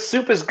right, this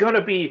soup is going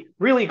to be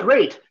really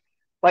great.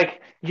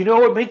 Like,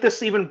 what would make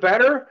this even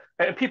better?"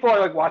 And people are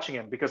like watching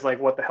him because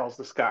like, what the hell's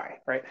this guy,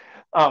 right?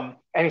 And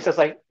he says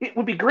like, "It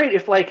would be great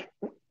if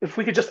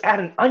we could just add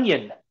an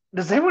onion.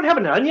 Does anyone have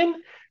an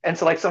onion?" And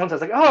so like someone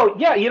says like, "Oh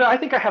yeah, I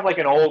think I have like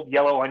an old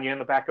yellow onion in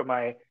the back of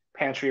my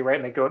pantry," right?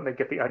 And they go and they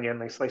get the onion,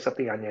 they slice up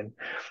the onion,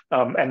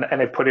 and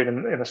they put it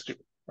in a stew,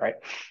 right?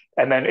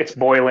 And then it's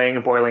boiling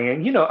and boiling,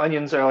 and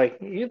onions are like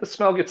the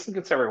smell gets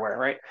everywhere,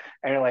 right?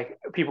 And you're like,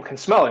 people can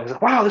smell it. It's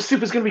like, "Wow, this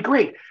soup is gonna be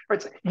great." Right?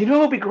 It's like,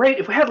 it'd be great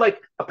if we had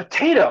like a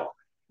potato.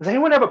 Does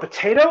anyone have a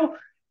potato?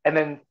 And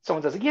then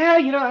someone says, "Yeah,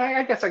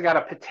 I guess I got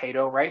a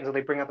potato," right? And so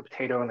they bring out the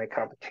potato and they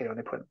cut a potato and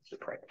they put it in the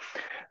soup, right?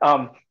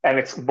 And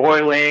it's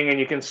boiling and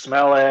you can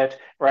smell it,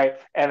 right?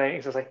 And then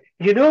he says like,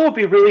 it'd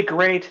be really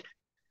great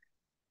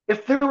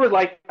if there were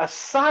like a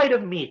side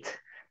of meat."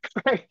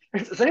 Right?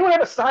 Does anyone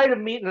have a side of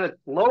meat? And then,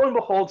 lo and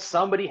behold,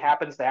 somebody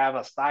happens to have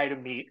a side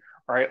of meat,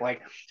 right?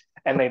 Like,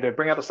 and they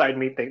bring out the side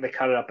meat, they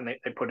cut it up and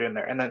they put it in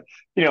there. And then,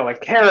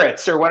 like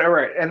carrots or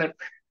whatever.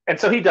 And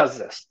so he does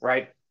this,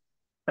 right?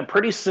 And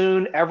pretty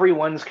soon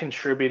everyone's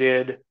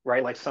contributed,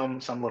 right? Like some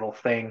little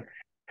thing.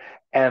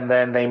 And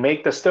then they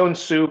make the stone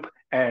soup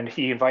and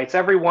he invites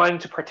everyone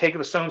to partake of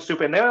the stone soup.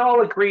 And they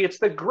all agree it's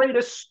the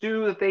greatest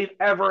stew that they've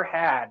ever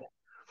had.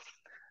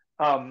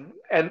 And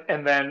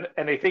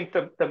they think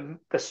the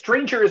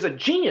stranger is a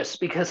genius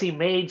because he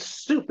made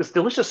soup, this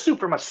delicious soup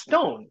from a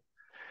stone.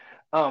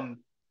 And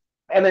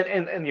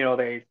then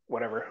they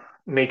whatever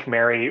make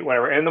merry,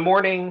 whatever. And in the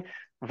morning,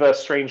 the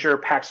stranger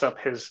packs up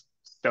his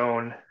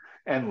stone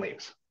and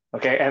leaves.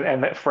 Okay,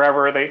 and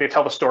forever they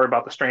tell the story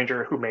about the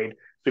stranger who made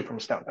soup from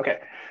stone. Okay,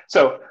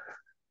 so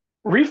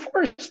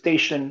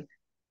reforestation,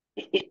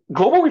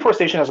 global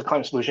reforestation as a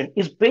climate solution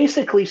is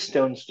basically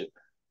stone soup.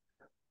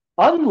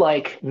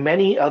 Unlike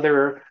many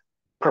other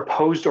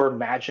proposed or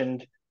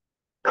imagined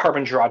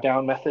carbon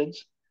drawdown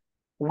methods,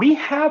 we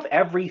have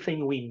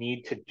everything we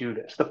need to do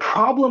this. The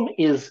problem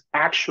is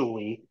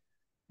actually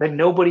that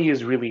nobody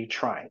is really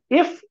trying.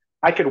 If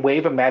I could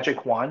wave a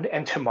magic wand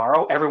and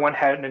tomorrow everyone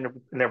had in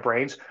their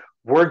brains,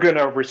 we're going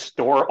to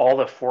restore all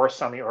the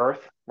forests on the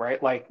earth,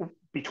 right? Like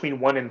between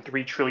 1 and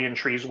 3 trillion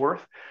trees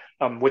worth,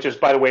 which is,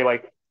 by the way,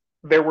 like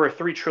there were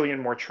 3 trillion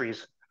more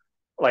trees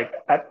like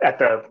at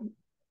the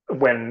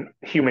when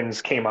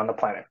humans came on the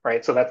planet,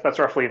 right? So that's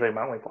roughly the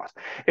amount we've lost.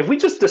 If we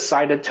just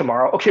decided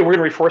tomorrow, okay, we're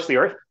going to reforest the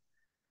earth,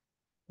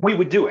 we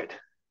would do it.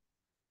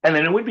 And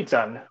then it would be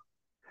done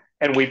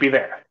and we'd be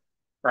there,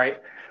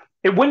 right?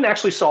 It wouldn't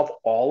actually solve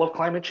all of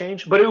climate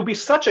change, but it would be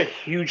such a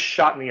huge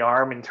shot in the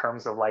arm in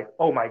terms of like,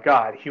 oh my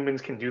God,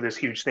 humans can do this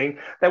huge thing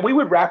that we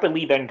would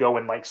rapidly then go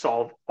and like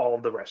solve all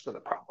of the rest of the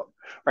problem,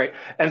 right?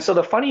 And so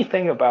the funny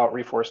thing about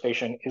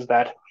reforestation is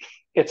that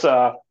it's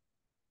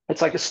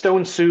like a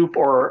stone soup,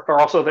 or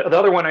also the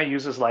other one I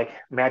use is like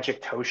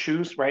magic toe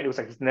shoes, right? It was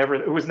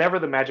never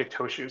the magic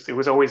toe shoes. It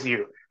was always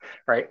you,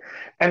 right?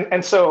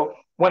 And so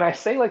when I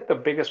say like the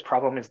biggest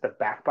problem is the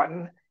back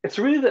button, it's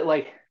really that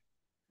like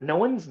no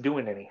one's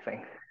doing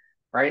anything,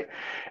 right?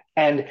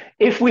 And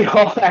if we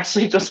all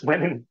actually just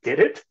went and did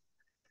it,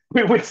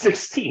 we would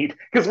succeed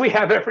because we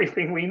have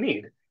everything we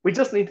need. We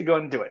just need to go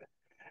and do it.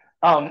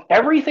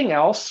 Everything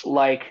else,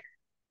 like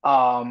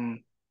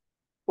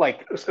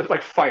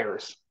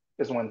fires,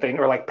 is one thing,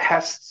 or like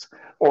pests,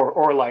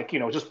 or like,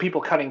 just people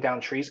cutting down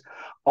trees.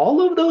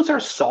 All of those are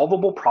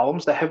solvable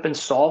problems that have been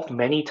solved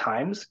many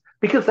times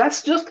because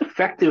that's just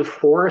effective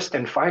forest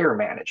and fire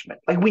management.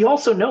 Like we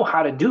also know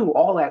how to do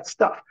all that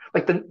stuff.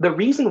 Like the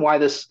reason why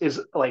this is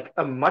like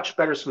a much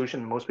better solution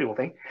than most people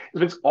think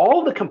is because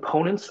all the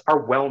components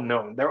are well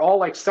known. They're all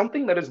like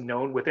something that is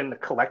known within the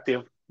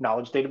collective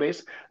knowledge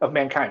database of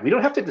mankind. We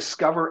don't have to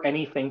discover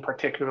anything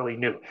particularly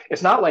new.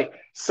 It's not like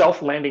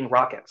self-landing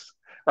rockets,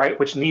 right?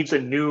 Which needs a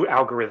new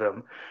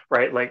algorithm,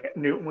 right? Like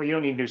well, you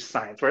don't need new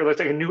science, right? Let's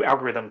take a new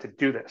algorithm to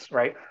do this,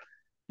 right?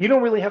 You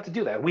don't really have to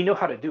do that. We know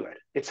how to do it.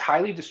 It's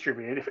highly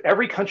distributed. If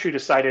every country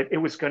decided it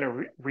was going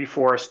to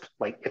reforest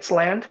like its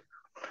land,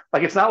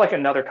 like it's not like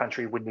another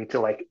country would need to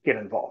like get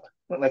involved.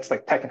 That's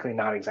like technically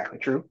not exactly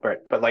true,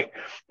 but like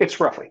it's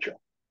roughly true.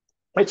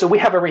 Right. So we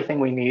have everything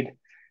we need.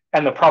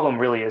 And the problem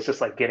really is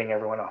just like getting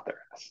everyone off their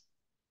ass.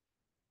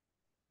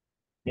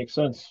 Makes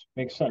sense.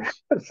 Makes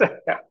sense.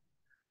 Yeah.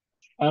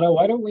 Anna,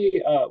 why don't we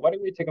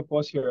take a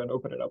pause here and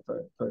open it up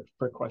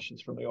for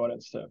questions from the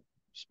audience to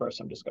spur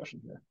some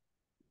discussion here.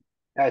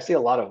 I see a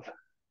lot of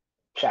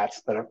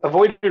chats that I've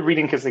avoided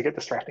reading because they get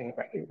distracting if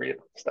I read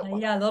stuff.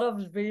 Yeah, a lot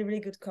of really,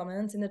 really good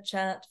comments in the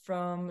chat,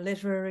 from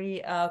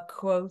literary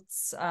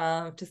quotes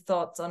to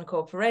thoughts on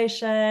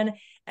cooperation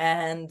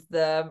and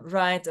the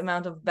right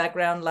amount of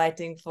background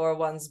lighting for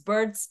one's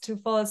birds to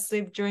fall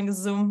asleep during a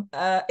Zoom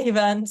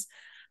event.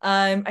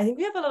 I think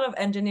we have a lot of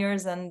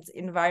engineers and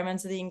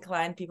environmentally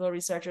inclined people,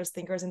 researchers,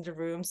 thinkers in the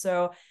room.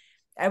 So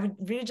I would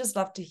really just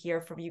love to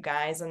hear from you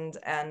guys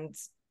and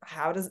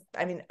how does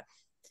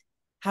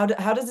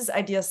this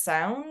idea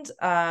sound?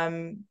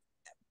 And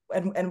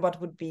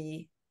what would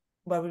be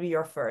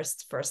your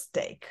first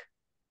take?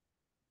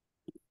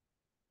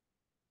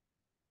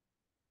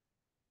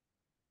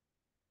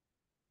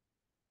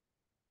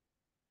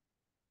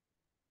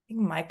 I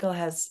think Michael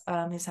has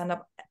his hand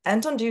up.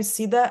 Anton, do you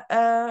see the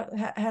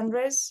hand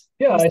raise?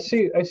 Yeah, I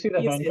see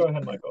the hand. Go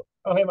ahead, Michael.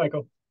 Oh, hey,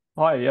 Michael.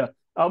 Hi, yeah.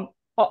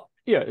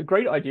 Yeah,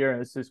 great idea.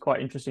 This is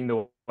quite interesting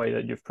the way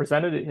that you've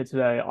presented it here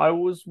today. I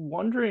was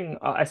wondering,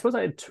 I suppose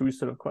I had two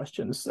sort of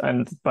questions,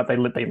 but they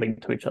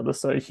link to each other,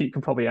 so you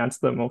can probably answer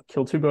them or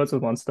kill two birds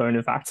with one stone,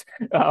 in fact.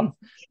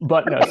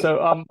 But no,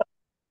 so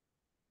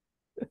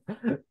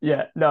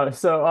yeah, no,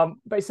 so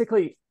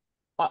basically,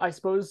 I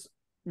suppose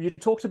you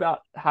talked about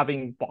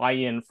having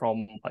buy-in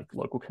from like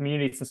local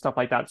communities and stuff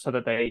like that, so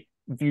that they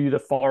view the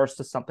forest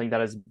as something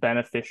that is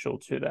beneficial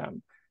to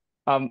them.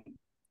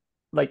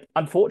 Like,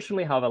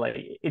 unfortunately, however, like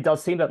it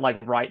does seem that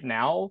like right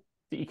now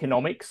the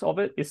economics of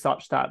it is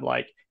such that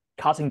like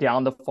cutting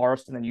down the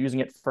forest and then using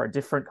it for a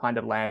different kind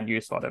of land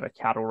use, whatever,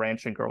 cattle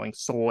ranching, growing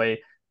soy,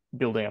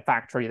 building a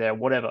factory there,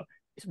 whatever,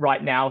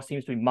 right now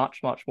seems to be much,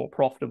 much more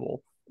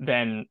profitable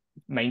than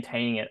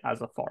maintaining it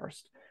as a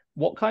forest.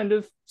 What kind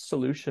of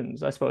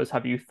solutions, I suppose,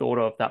 have you thought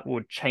of that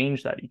would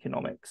change that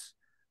economics?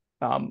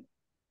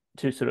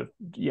 To sort of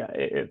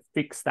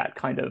fix that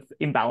kind of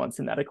imbalance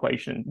in that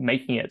equation,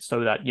 making it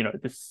so that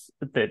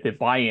the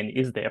buy-in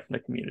is there from the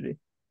community.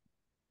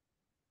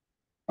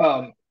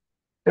 Okay,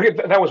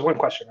 that was one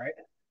question, right?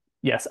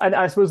 Yes, and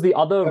I suppose the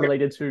other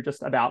related to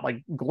just about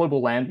like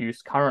global land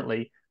use.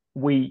 Currently,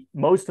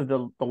 most of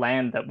the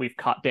land that we've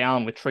cut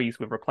down with trees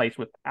we've replaced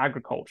with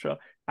agriculture,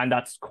 and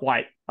that's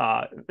quite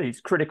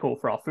is critical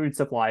for our food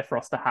supply for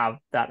us to have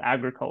that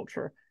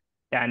agriculture.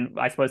 And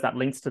I suppose that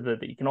links to the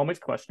economics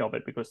question of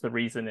it, because the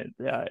reason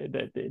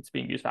it's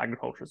being used for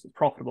agriculture is it's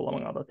profitable,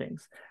 among other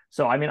things.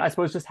 So, I mean, I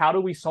suppose just how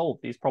do we solve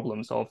these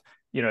problems of,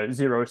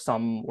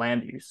 zero-sum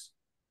land use?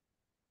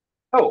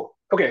 Oh,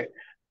 okay.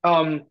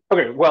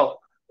 Okay, well,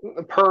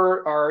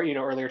 per our,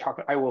 earlier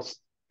talk, I will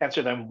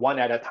answer them one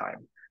at a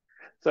time.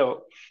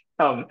 So,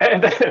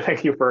 and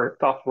thank you for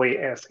thoughtfully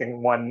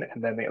asking one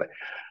and then the other.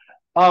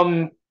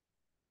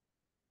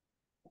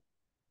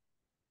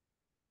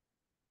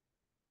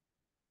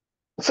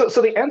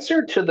 So the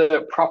answer to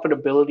the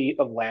profitability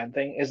of land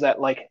thing is that,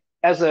 like,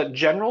 as a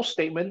general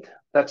statement,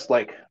 that's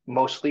like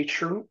mostly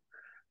true,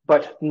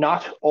 but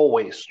not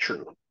always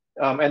true.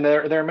 And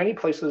there are many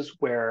places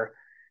where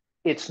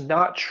it's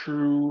not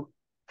true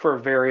for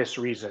various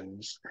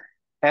reasons.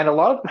 And a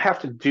lot of them have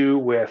to do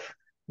with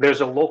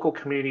there's a local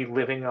community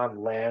living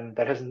on land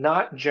that has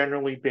not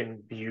generally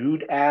been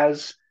viewed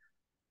as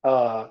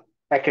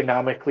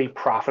economically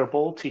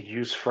profitable to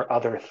use for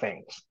other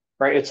things,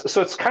 right?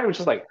 It's kind of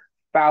just like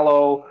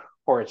fallow,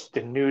 or it's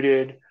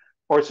denuded,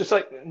 or it's just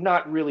like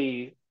not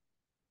really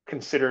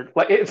considered,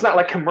 like it's not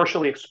like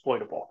commercially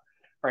exploitable,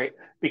 right?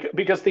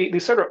 Because the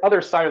sort of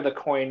other side of the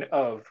coin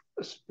of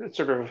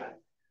sort of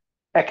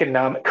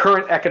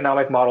current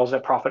economic models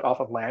that profit off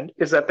of land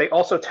is that they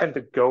also tend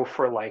to go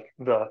for like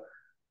the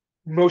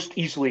most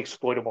easily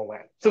exploitable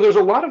land. So there's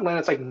a lot of land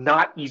that's like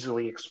not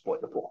easily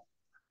exploitable,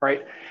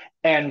 right?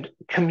 And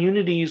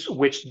communities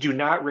which do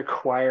not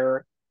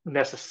require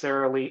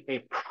necessarily a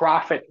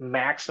profit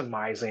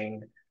maximizing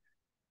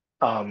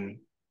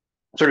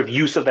sort of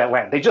use of that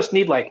land. They just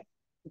need like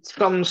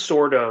some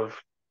sort of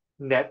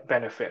net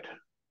benefit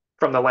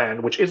from the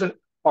land, which isn't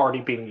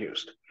already being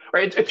used,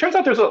 right? It turns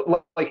out there's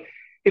like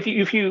if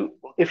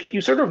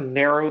you sort of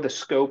narrow the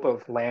scope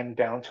of land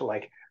down to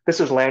like this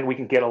is land we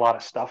can get a lot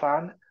of stuff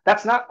on,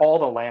 that's not all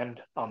the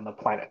land on the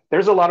planet.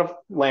 There's a lot of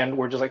land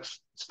where just like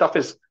stuff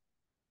is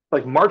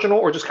like marginal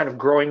or just kind of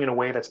growing in a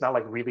way that's not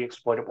like really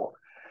exploitable,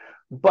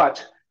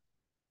 but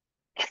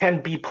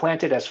can be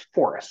planted as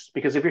forests.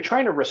 Because if you're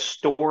trying to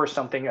restore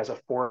something as a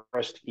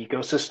forest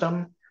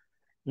ecosystem,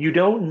 you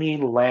don't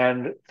need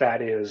land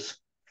that is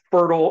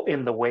fertile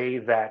in the way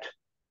that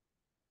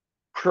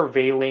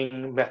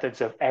prevailing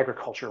methods of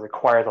agriculture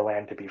require the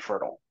land to be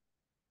fertile,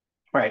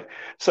 right?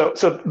 So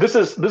this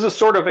is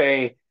sort of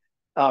a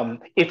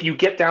if you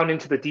get down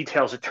into the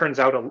details, it turns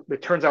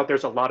out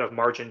there's a lot of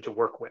margin to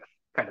work with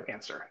kind of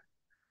answer,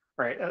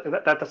 right?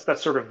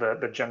 That's sort of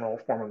the general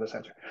form of this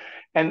answer,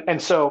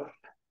 and so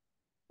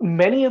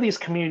many of these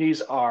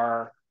communities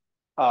are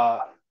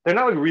they're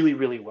not like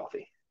really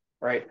wealthy,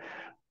 right?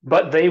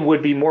 But they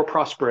would be more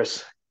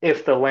prosperous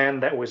if the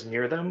land that was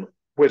near them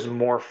was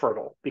more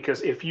fertile.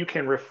 Because if you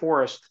can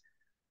reforest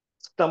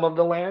some of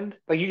the land,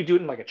 like you could do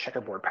it in like a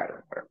checkerboard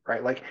pattern,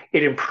 right? Like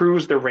it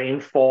improves the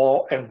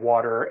rainfall and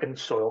water and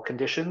soil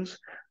conditions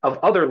of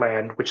other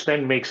land, which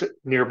then makes it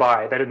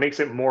nearby, that it makes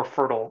it more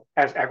fertile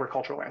as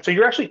agricultural land. So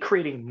you're actually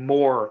creating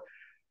more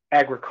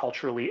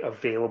agriculturally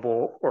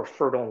available or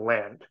fertile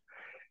land.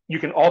 You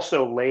can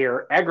also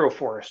layer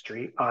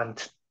agroforestry on,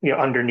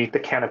 underneath the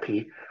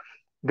canopy.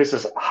 This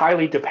is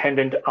highly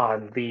dependent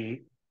on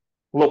the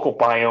local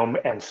biome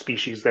and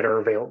species that are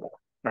available,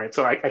 right?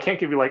 So I can't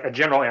give you like a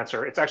general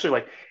answer. It's actually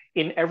like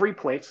in every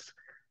place.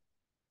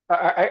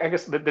 I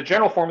guess the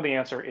general form of the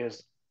answer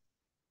is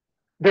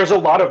there's a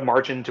lot of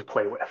margin to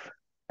play with.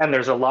 And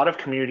there's a lot of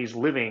communities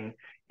living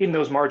in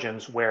those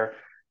margins where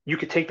you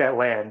could take that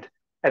land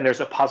and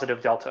there's a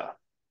positive delta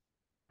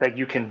that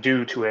you can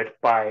do to it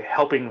by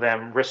helping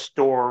them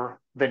restore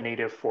the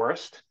native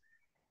forest.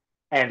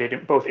 And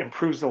it both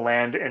improves the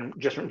land and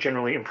just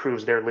generally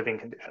improves their living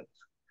conditions.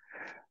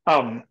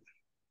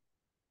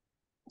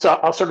 So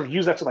I'll sort of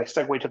use that to like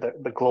segue to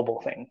the global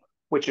thing,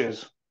 which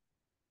is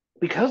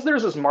because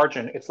there's this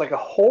margin, it's like a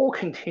whole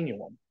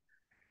continuum.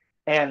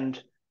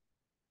 And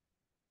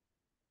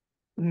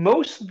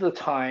most of the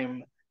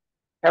time,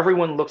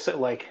 everyone looks at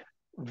like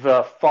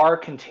the far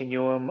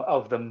continuum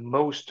of the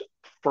most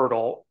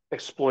fertile,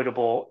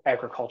 exploitable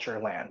agriculture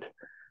land,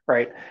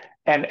 right?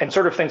 And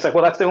sort of things like,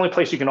 well, that's the only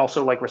place you can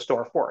also like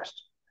restore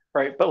forest,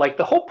 right? But like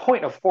the whole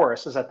point of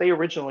forests is that they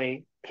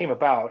originally came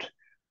about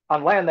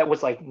on land that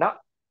was like not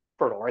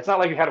fertile, right? It's not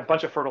like you had a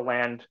bunch of fertile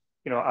land,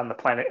 on the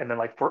planet and then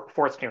like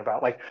forests came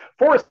about. Like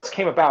forests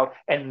came about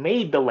and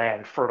made the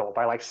land fertile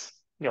by like,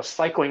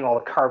 cycling all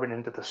the carbon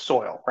into the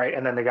soil, right?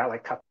 And then they got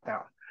like cut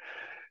down.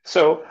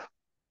 So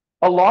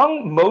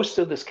along most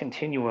of this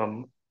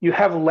continuum, you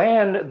have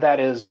land that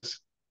is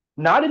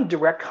not in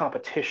direct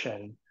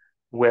competition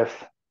with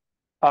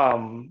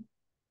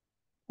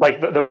like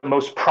the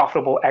most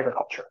profitable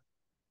agriculture,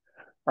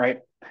 right?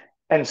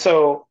 And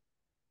so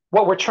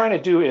what we're trying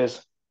to do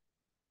is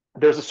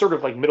there's a sort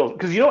of like middle,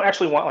 because you don't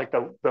actually want like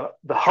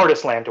the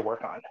hardest land to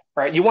work on,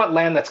 right? You want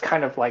land that's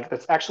kind of like,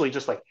 that's actually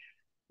just like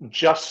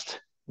just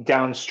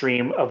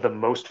downstream of the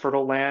most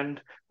fertile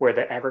land where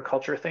the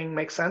agriculture thing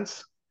makes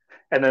sense.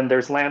 And then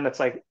there's land that's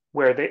like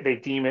where they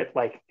deem it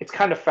like it's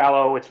kind of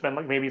fallow. It's been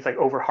like maybe it's like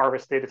over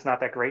harvested. It's not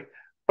that great,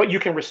 but you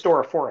can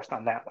restore a forest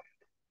on that land,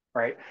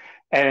 right?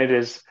 And it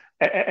is,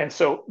 and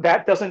so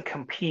that doesn't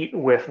compete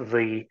with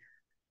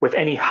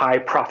any high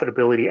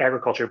profitability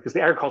agriculture because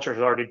the agriculture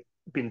has already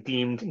been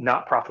deemed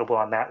not profitable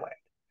on that land,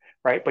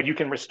 right? But you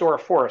can restore a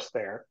forest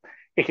there.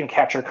 It can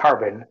capture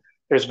carbon.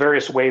 There's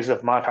various ways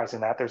of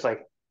monetizing that. There's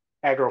like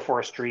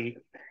agroforestry,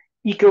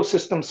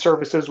 ecosystem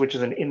services, which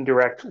is an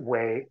indirect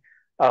way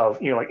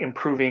of like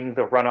improving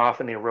the runoff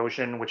and the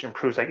erosion, which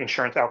improves like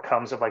insurance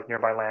outcomes of like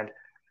nearby land.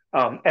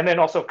 And then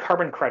also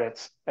carbon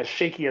credits, as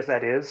shaky as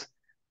that is,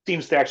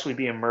 seems to actually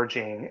be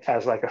emerging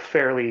as like a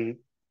fairly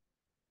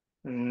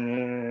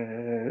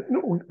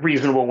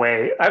reasonable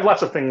way. I have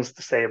lots of things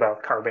to say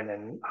about carbon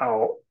and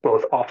how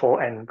both awful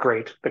and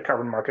great the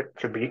carbon market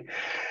could be.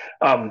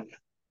 But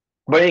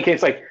in any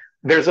case, like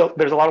there's a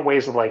lot of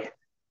ways of like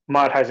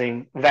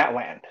monetizing that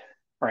land,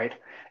 right?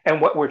 And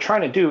what we're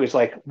trying to do is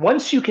like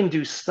once you can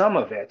do some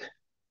of it,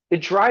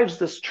 it drives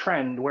this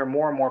trend where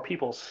more and more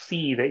people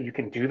see that you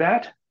can do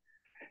that.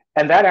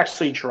 And that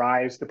actually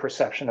drives the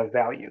perception of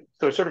value.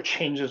 So it sort of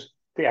changes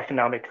the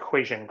economic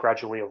equation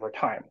gradually over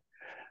time.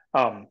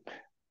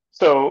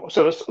 So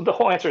the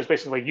whole answer is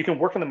basically you can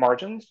work in the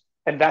margins,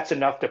 and that's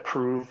enough to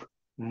prove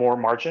more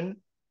margin,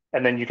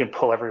 and then you can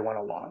pull everyone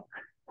along.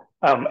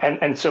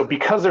 And so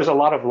because there's a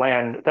lot of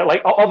land that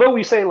like, although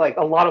we say like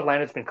a lot of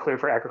land has been cleared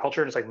for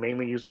agriculture and it's like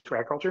mainly used for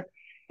agriculture,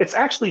 it's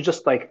actually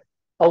just like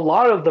a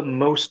lot of the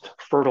most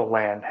fertile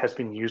land has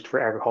been used for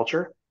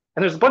agriculture.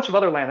 And there's a bunch of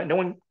other land that no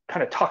one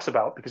kind of talks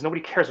about because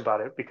nobody cares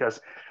about it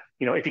because,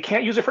 if you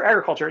can't use it for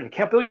agriculture and you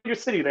can't build your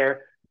city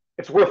there,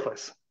 it's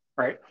worthless,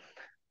 right?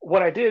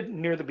 What I did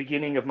near the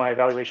beginning of my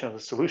evaluation of the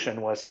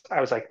solution was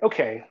I was like,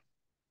 okay,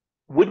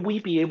 would we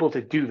be able to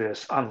do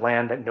this on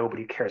land that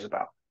nobody cares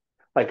about?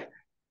 Like,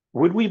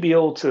 would we be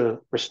able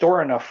to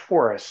restore enough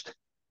forest,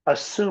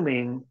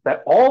 assuming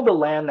that all the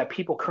land that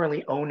people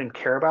currently own and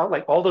care about,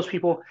 like all those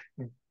people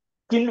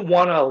didn't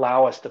want to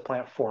allow us to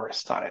plant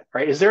forests on it,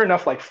 right? Is there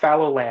enough like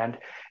fallow land?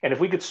 And if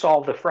we could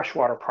solve the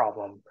freshwater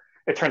problem,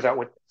 it turns out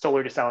with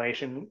solar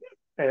desalination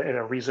in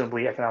a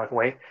reasonably economic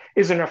way,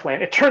 is there enough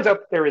land? It turns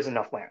out there is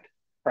enough land,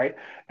 right?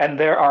 And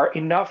there are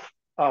enough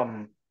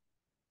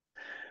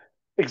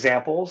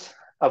examples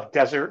of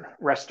desert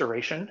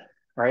restoration,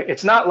 right?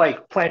 It's not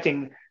like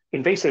planting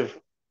invasive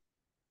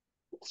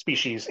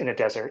species in a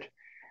desert.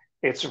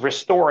 It's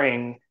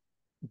restoring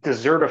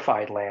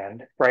desertified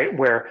land, right?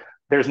 Where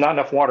there's not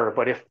enough water,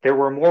 but if there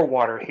were more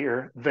water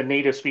here, the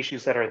native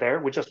species that are there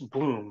would just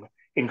bloom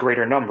in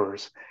greater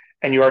numbers.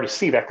 And you already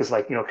see that because,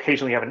 like, you know,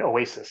 occasionally you have an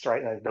oasis,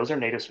 right? And those are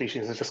native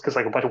species. It's just because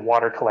like a bunch of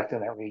water collected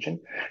in that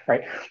region,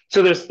 right?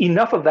 So there's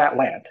enough of that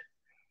land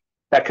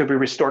that could be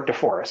restored to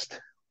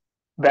forest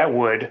that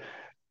would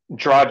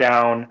draw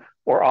down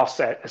or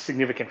offset a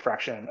significant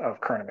fraction of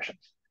current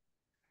emissions.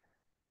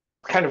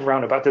 Kind of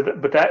roundabout,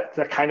 but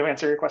that kind of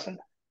answer your question?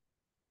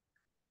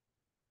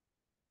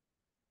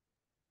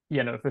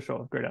 Yeah, no, for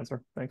sure. Great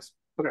answer. Thanks.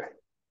 Okay.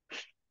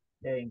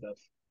 Yeah, it does.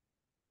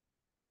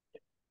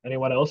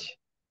 Anyone else?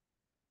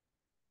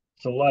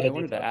 It's a lot I of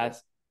wanted to detail.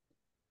 ask.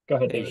 Go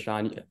ahead, Hey, David.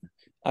 Sean.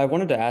 I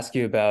wanted to ask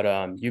you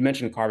about you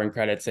mentioned carbon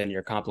credits and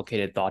your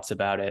complicated thoughts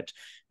about it.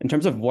 In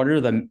terms of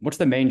what's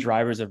the main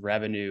drivers of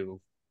revenue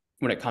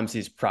when it comes to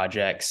these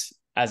projects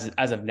as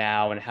of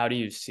now, and how do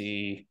you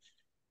see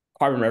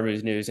carbon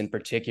revenues in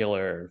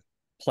particular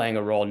playing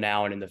a role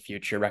now and in the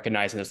future,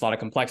 recognizing there's a lot of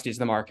complexities in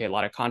the market, a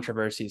lot of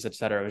controversies, et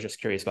cetera. I was just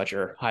curious about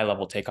your high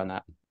level take on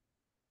that.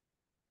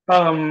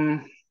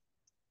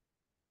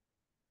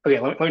 Okay,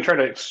 let me try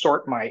to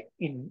sort my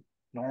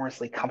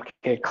enormously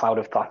complicated cloud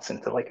of thoughts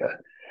into like a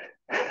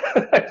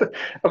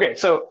okay,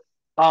 so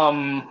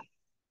okay,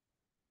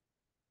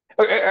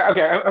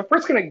 I'm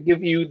first going to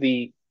give you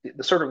the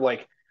sort of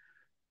like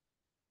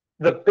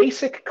the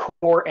basic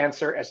core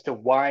answer as to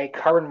why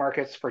carbon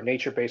markets for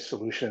nature-based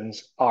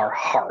solutions are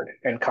hard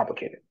and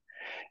complicated.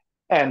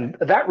 And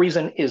that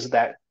reason is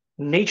that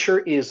nature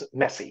is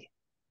messy.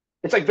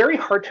 It's like very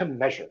hard to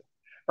measure,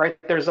 right?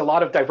 There's a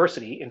lot of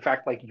diversity. In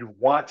fact, like you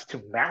want to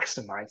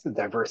maximize the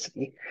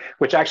diversity,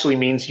 which actually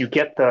means you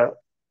get the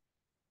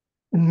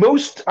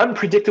most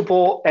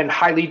unpredictable and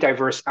highly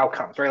diverse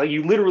outcomes, right? Like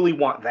you literally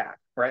want that,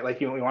 right? Like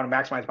you want to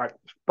maximize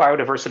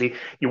biodiversity.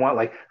 You want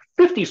like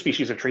 50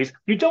 species of trees.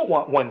 You don't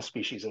want one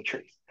species of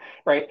trees,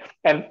 right?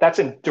 And that's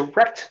in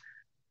direct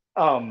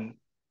that's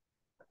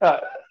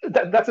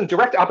in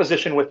direct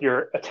opposition with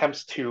your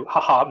attempts to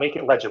make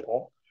it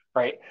legible,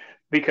 right?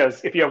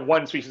 Because if you have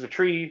one species of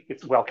tree,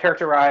 it's well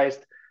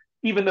characterized,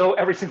 even though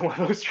every single one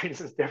of those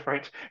trees is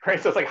different,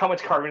 right? So it's like how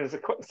much carbon is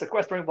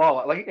sequestering, blah,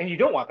 blah, like, and you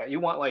don't want that. You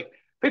want like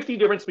 50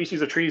 different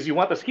species of trees. You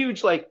want this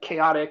huge, like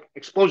chaotic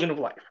explosion of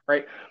life,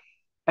 right?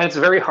 And it's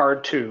very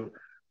hard to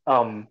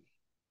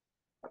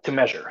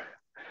measure.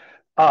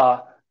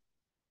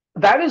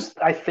 That is,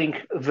 I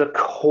think, the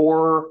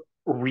core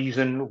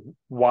reason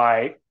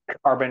why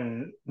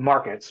carbon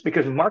markets,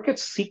 because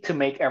markets seek to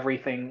make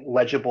everything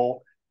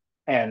legible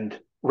and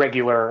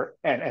regular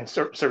and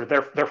sort of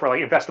therefore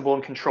like investable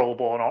and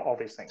controllable and all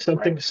these things.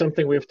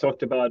 Something we've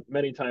talked about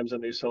many times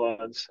on these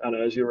salons, Anna,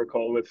 as you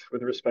recall, with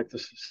respect to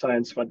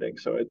science funding.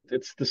 So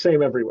it's the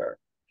same everywhere.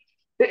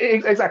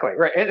 Exactly,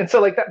 right. And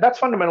so like that's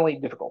fundamentally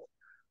difficult.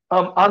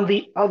 On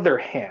the other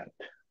hand,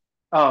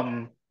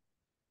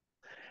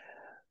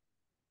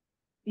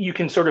 you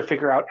can sort of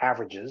figure out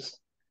averages,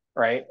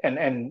 right?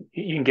 And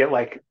you can get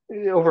like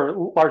over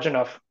large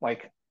enough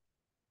like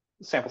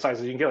sample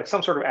sizes, you can get like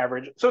some sort of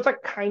average. So it's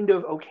like kind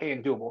of okay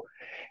and doable.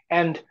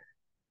 And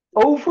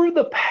over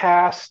the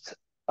past,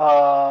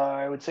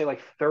 I would say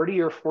like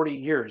 30 or 40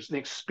 years, the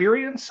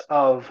experience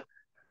of,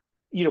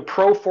 you know,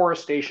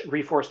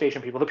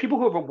 reforestation people, the people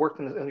who have worked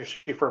in the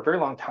industry for a very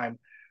long time,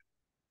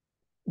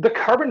 the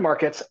carbon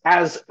markets,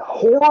 as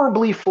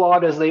horribly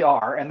flawed as they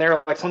are, and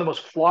they're like some of the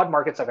most flawed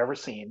markets I've ever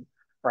seen,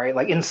 right?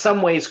 Like in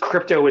some ways,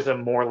 crypto is a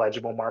more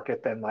legible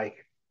market than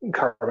like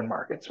carbon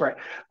markets, right?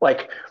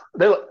 Like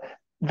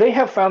they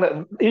have found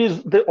that it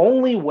is the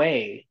only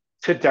way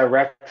to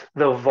direct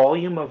the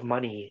volume of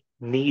money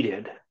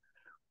needed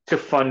to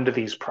fund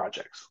these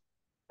projects.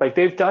 Like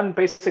they've done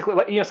basically,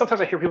 like, you know,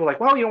 sometimes I hear people like,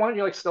 well, you know, why don't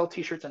you like sell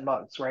t-shirts and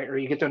mugs, right? Or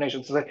you get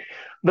donations. It's like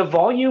the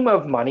volume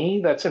of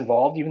money that's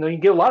involved, even though you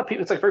get a lot of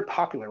people, it's like very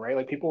popular, right?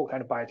 Like people will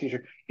kind of buy a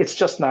t-shirt. It's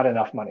just not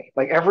enough money.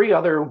 Like every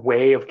other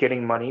way of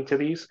getting money to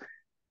these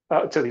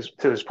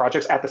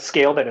projects at the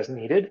scale that is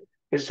needed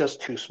is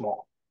just too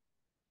small.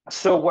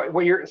 So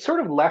what you're sort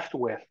of left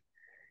with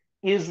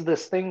is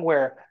this thing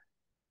where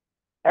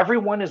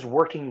everyone is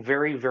working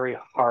very, very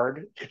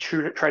hard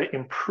to try to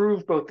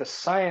improve both the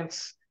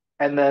science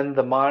and then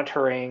the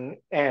monitoring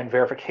and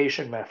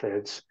verification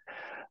methods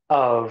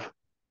of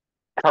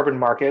carbon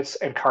markets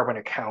and carbon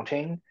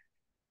accounting.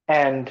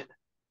 And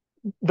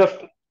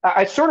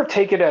I sort of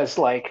take it as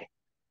like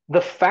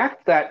the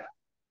fact that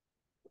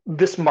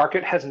this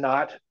market has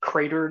not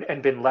cratered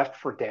and been left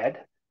for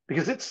dead,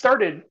 because it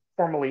started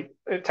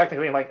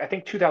technically, like I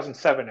think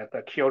 2007 at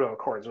the Kyoto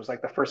Accords was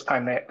like the first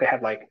time they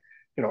had like,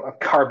 a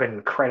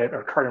carbon credit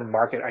or carbon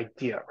market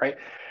idea, right?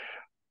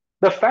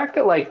 The fact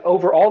that like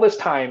over all this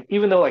time,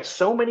 even though like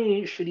so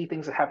many shitty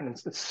things have happened,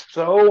 it's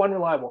so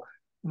unreliable,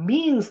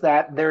 means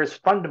that there's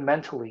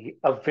fundamentally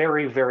a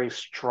very, very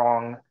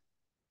strong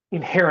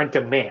inherent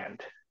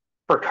demand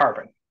for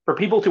carbon, for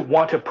people to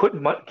want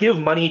to give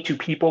money to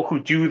people who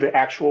do the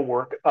actual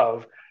work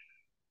of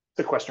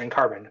sequestering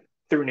carbon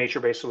through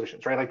nature-based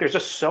solutions, right? Like there's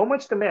just so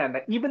much demand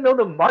that even though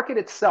the market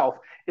itself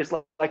is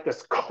like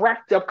this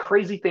cracked up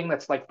crazy thing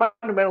that's like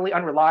fundamentally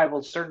unreliable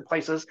in certain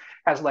places,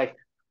 has like,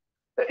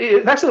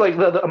 it's actually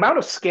like the amount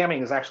of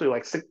scamming is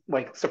actually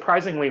like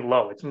surprisingly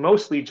low. It's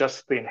mostly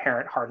just the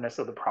inherent hardness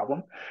of the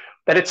problem,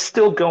 that it's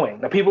still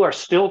going, that people are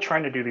still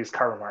trying to do these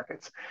carbon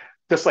markets.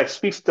 Just like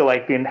speaks to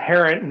like the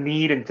inherent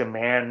need and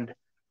demand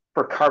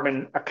for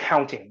carbon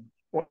accounting.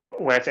 When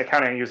I say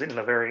accounting, I use it in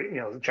a very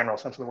general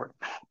sense of the word.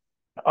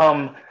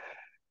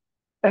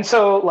 And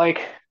so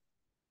like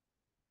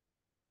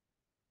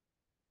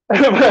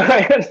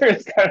my answer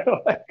is kind of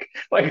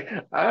like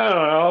I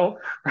don't know,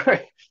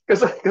 right?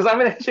 Because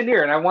I'm an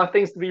engineer and I want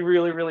things to be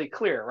really, really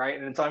clear,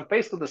 right? And so I'm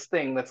faced with this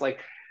thing that's like,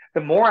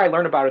 the more I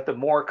learn about it, the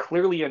more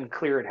clearly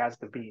unclear it has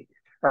to be,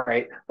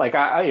 right? Like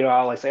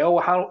I'll like say,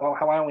 how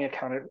why don't we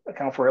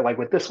account for it like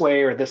with this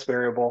way or this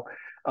variable,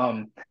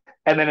 and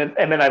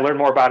then I learn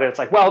more about it. It's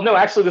like, well, no,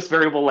 actually, this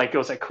variable like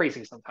goes like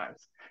crazy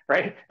sometimes,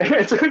 right?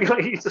 And so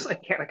like, you just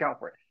like can't account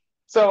for it.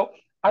 So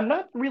I'm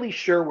not really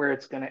sure where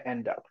it's going to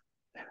end up.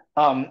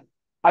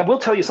 I will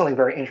tell you something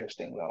very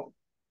interesting, though.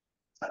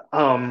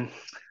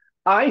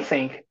 I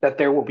think that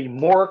there will be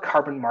more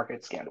carbon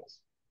market scandals.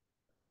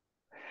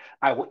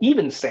 I will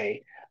even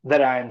say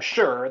that I'm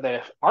sure that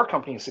if our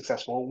company is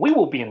successful, we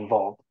will be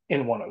involved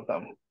in one of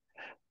them.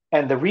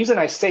 And the reason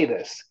I say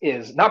this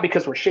is not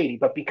because we're shady,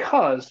 but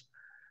because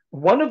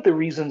one of the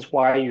reasons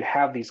why you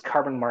have these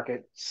carbon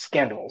market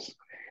scandals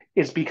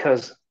is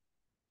because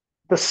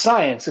the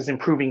science is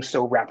improving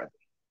so rapidly.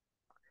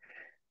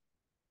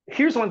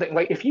 Here's one thing,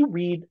 like if you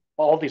read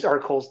all these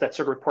articles that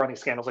sort of report on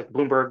these scandals, like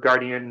Bloomberg,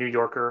 Guardian, New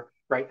Yorker,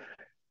 right?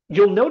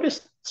 You'll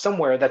notice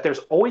somewhere that there's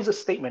always a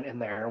statement in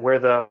there where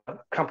the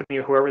company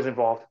or whoever is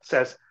involved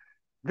says,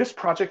 this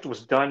project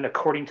was done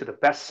according to the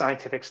best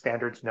scientific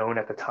standards known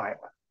at the time,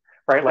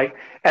 right? Like,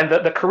 and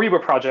the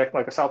Kariba project,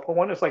 like the South Pole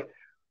one, is like,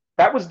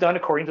 that was done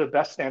according to the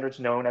best standards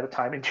known at the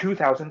time in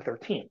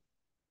 2013.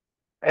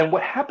 And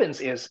what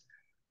happens is,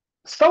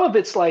 some of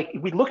it's like,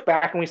 we look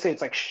back and we say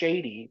it's like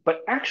shady,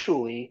 but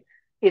actually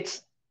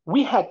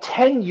we had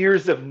 10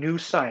 years of new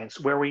science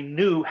where we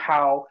knew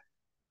how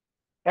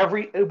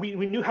we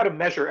knew how to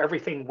measure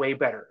everything way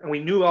better, and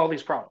we knew all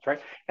these problems, right?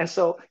 And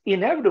so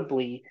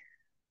inevitably,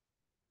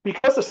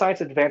 because the science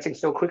is advancing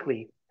so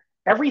quickly,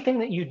 everything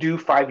that you do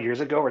 5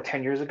 years ago or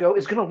 10 years ago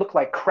is going to look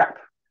like crap,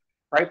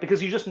 right?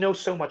 Because you just know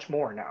so much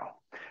more now,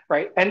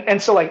 right?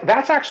 And so like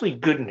that's actually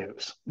good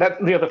news, that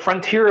the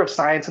frontier of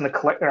science and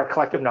our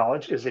collective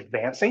knowledge is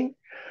advancing.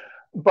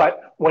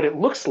 But what it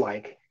looks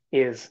like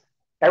is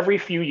every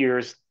few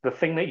years, the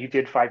thing that you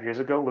did 5 years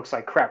ago looks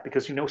like crap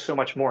because you know so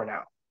much more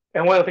now.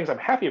 And one of the things I'm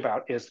happy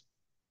about is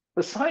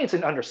the science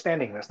in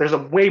understanding this. There's a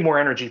way more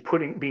energy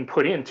being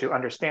put into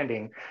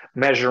understanding,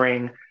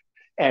 measuring,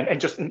 and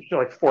just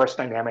like forest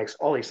dynamics,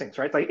 all these things,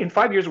 right? Like in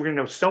 5 years, we're going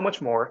to know so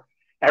much more.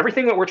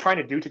 Everything that we're trying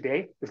to do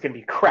today is going to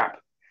be crap,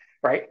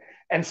 right?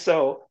 And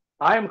so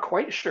I am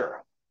quite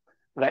sure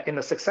that in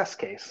the success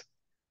case,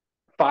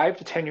 5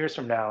 to 10 years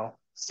from now,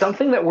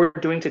 something that we're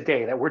doing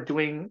today, that we're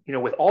doing,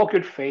 with all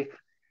good faith,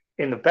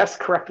 in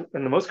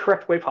the most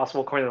correct way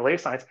possible, according to the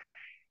latest science,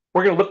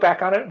 we're going to look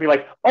back on it and be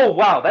like, oh,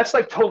 wow, that's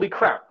like totally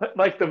crap.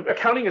 Like the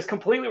accounting is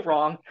completely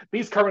wrong.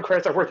 These carbon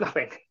credits are worth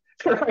nothing,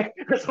 right?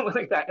 Or something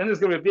like that. And there's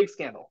going to be a big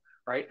scandal,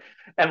 right?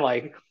 And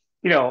like,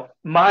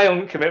 my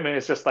own commitment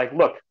is just like,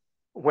 look,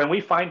 when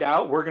we find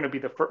out, we're going to be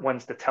the first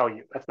ones to tell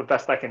you. That's the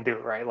best I can do,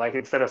 right? Like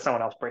instead of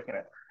someone else breaking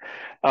it.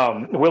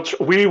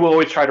 We will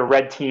always try to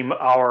red team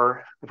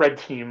our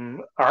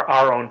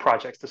own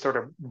projects to sort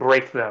of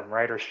break them,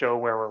 right? Or show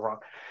where we're wrong.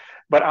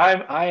 But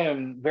I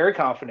am very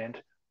confident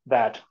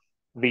that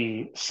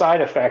the side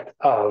effect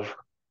of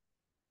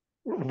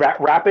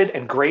rapid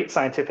and great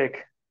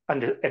scientific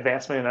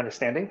advancement and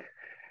understanding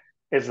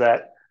is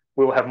that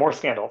we will have more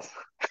scandals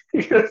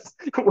because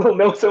we'll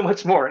know so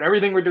much more, and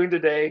everything we're doing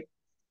today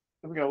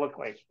is going to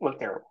look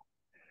terrible.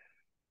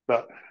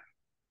 So,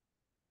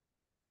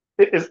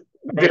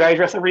 did I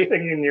address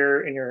everything in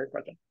your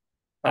question?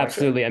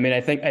 Absolutely. I mean,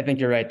 I think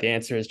you're right. The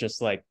answer is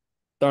just like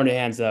throwing your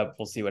hands up.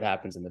 We'll see what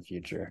happens in the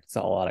future. It's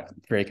all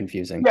very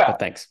confusing. Yeah, but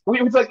thanks.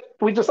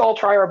 We just all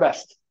try our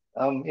best,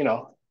 and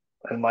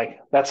like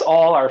that's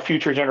all our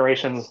future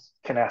generations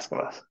can ask of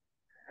us.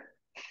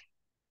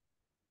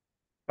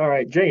 All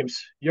right,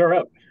 James, you're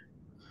up.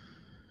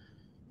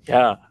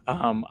 Yeah,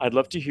 I'd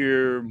love to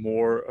hear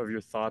more of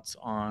your thoughts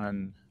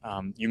on,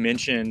 you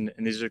mentioned,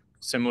 and these are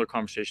similar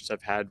conversations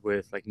I've had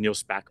with like Neil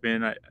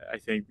Spackman. I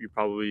think you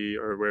probably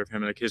are aware of him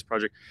and like his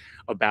project,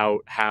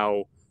 about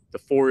how the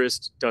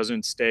forest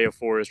doesn't stay a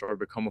forest or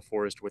become a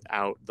forest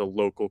without the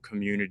local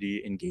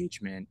community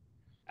engagement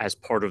as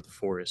part of the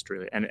forest,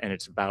 really. And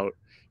it's about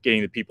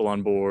getting the people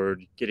on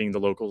board, getting the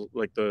local,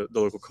 like the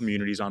local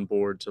communities on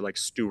board to like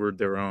steward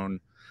their own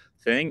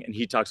thing. And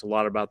he talks a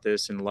lot about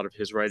this in a lot of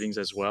his writings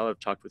as well. I've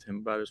talked with him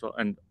about it as well.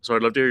 And so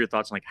I'd love to hear your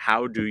thoughts on like,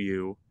 how do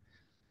you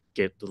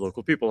get the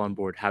local people on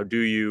board? How do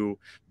you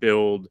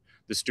build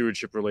the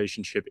stewardship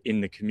relationship in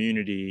the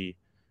community?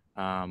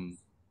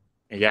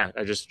 Yeah,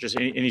 I just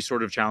any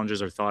sort of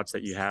challenges or thoughts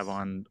that you have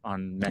on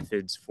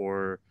methods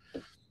for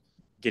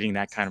getting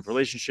that kind of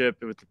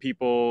relationship with the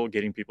people,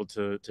 getting people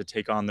to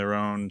take on their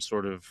own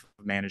sort of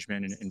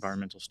management and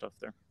environmental stuff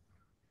there.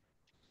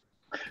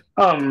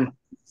 I'm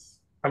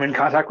in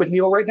contact with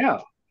Neil right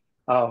now.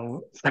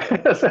 I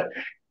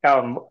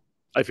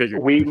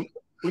figured we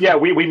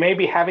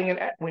may have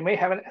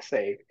an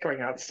essay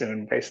coming out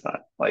soon based on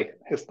like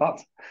his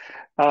thoughts.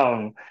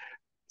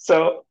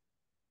 So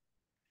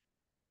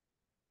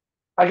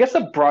I guess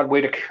a broad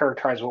way to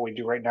characterize what we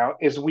do right now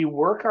is we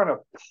work on a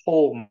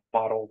pull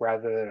model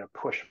rather than a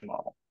push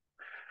model.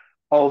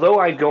 Although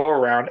I go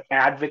around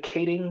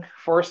advocating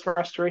forest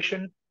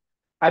restoration,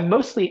 I'm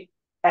mostly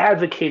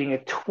advocating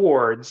it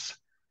towards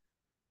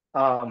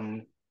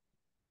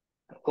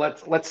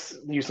let's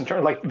use some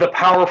terms like the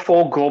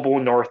powerful global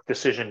north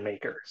decision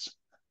makers,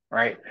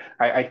 right?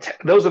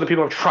 Those are the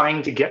people I'm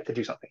trying to get to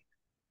do something.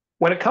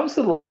 When it comes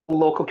to the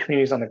local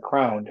communities on the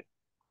ground,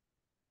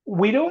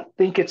 we don't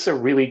think it's a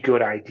really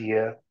good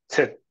idea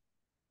to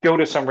go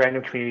to some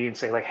random community and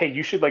say like, hey,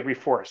 you should like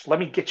reforest. Let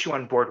me get you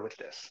on board with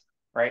this,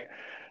 right?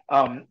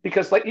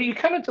 Because like you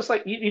kind of just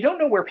like you don't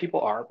know where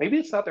people are. Maybe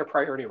it's not their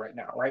priority right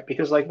now, right?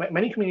 Because like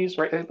many communities,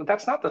 right,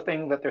 that's not the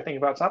thing that they're thinking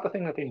about. It's not the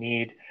thing that they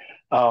need.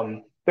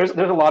 There's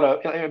a lot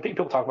of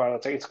people talk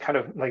about it. It's kind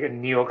of like a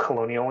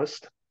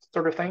neo-colonialist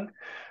sort of thing.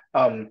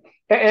 And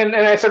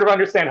I sort of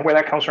understand where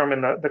that comes from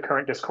in the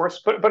current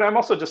discourse. But I'm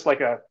also just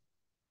like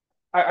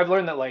I've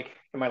learned that like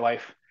in my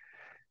life,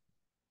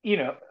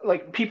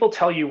 like people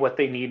tell you what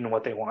they need and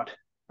what they want,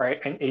 right?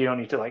 And you don't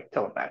need to like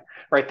tell them that,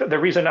 right? The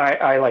reason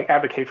I like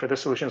advocate for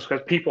this solution is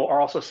because people are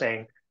also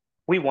saying,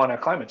 we want a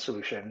climate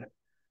solution.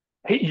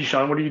 Hey,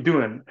 Yishan, what are you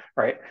doing,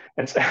 right?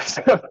 And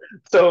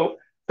so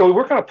we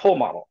work on a pull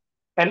model.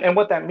 And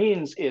what that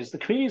means is the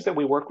communities that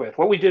we work with,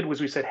 what we did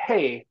was we said,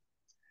 hey,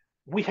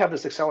 we have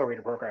this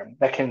accelerator program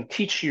that can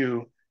teach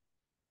you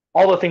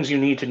all the things you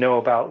need to know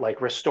about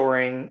like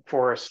restoring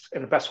forests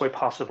in the best way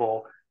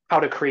possible, how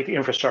to create the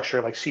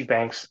infrastructure like seed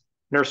banks,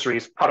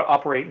 nurseries, how to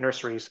operate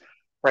nurseries,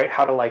 right?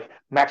 How to like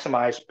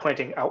maximize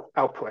planting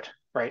output,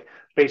 right?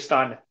 Based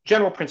on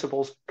general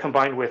principles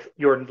combined with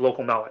your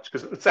local knowledge,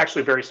 because it's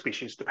actually very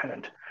species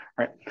dependent,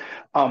 right?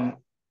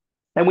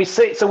 And we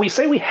say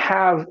we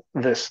have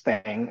this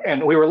thing,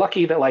 and we were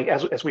lucky that like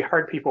as we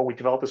hired people, we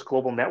developed this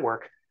global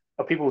network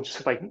of people who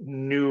just like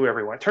knew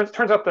everyone. Turns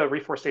out the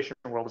reforestation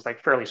world is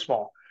like fairly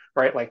small,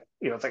 right? Like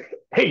it's like,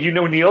 hey, you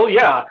know Neil,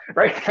 yeah,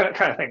 right,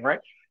 kind of thing, right?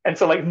 And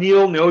so like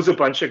Neil knows a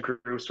bunch of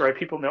groups, right?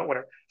 People know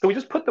whatever. So we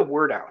just put the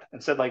word out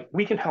and said like,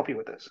 we can help you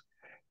with this,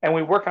 and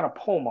we work on a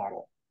pull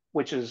model,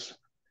 which is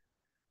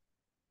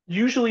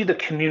usually the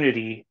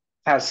community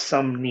has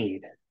some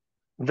need.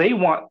 They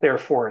want their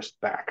forest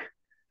back.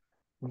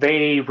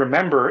 They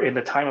remember in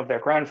the time of their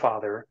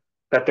grandfather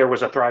that there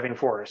was a thriving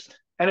forest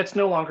and it's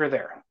no longer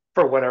there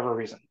for whatever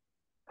reason.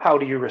 How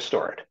do you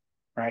restore it,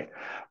 right?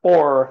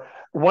 Or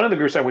one of the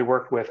groups that we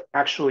worked with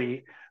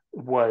actually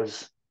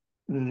was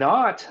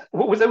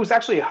it was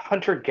actually a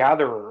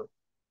hunter-gatherer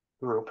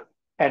group,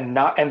 and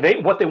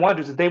what they wanted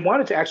is they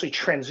wanted to actually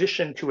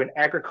transition to an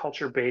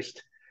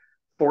agriculture-based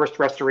forest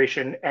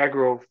restoration,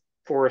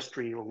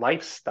 agroforestry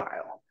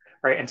lifestyle,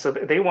 right? And so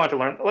they wanted to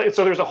learn.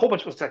 So there's a whole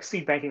bunch of like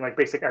seed banking, like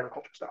basic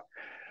agriculture stuff.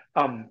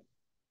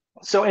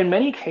 So in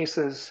many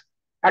cases,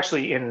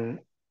 actually in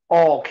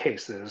all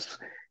cases,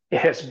 it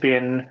has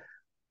been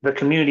the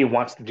community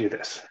wants to do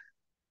this,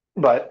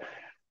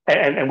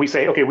 and we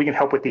say, okay, we can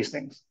help with these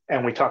things,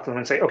 and we talk to them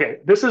and say, okay,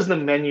 this is the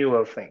menu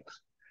of things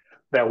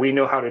that we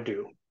know how to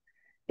do.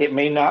 It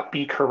may not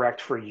be correct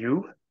for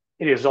you.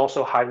 It is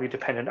also highly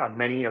dependent on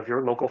many of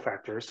your local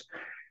factors.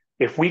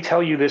 If we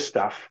tell you this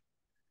stuff,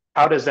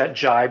 how does that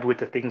jibe with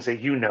the things that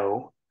you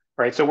know,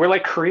 right? So we're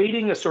like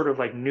creating a sort of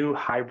like new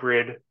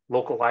hybrid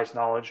localized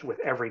knowledge with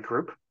every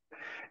group.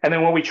 And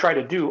then what we try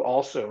to do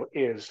also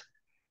is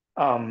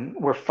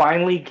we're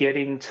finally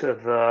getting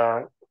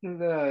to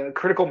the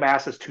critical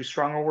mass is too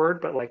strong a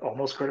word, but like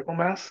almost critical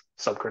mass,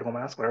 subcritical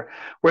mass, where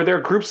there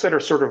are groups that are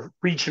sort of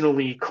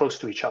regionally close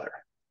to each other.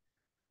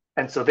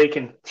 And so they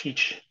can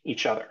teach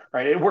each other,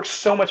 right? It works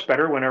so much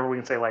better whenever we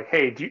can say like,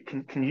 hey,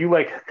 can you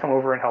like come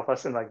over and help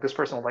us? And like this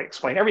person will like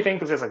explain everything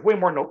because there's like way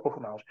more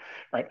local knowledge,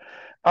 right?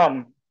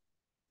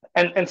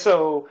 And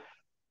so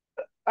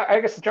I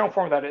guess the general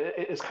form of that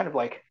is kind of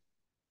like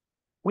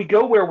we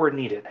go where we're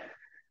needed,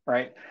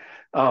 right?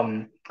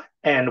 And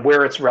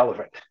where it's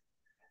relevant.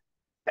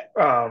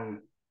 And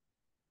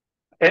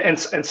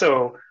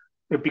so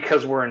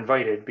because we're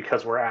invited,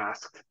 because we're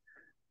asked,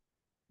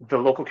 the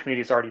local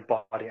community is already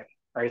bought in,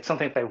 right? It's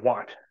something that they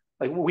want.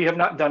 Like we have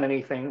not done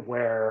anything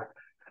where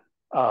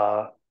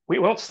we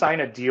won't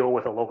sign a deal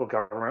with a local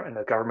government and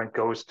the government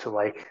goes to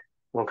like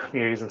local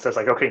communities and says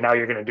like, okay, now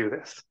you're going to do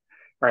this,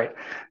 right?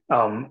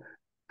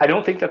 I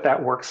don't think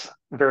that works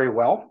very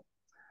well.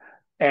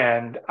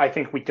 And I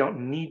think we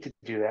don't need to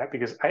do that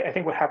because I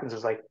think what happens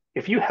is like,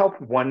 if you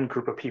help one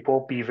group of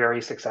people be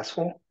very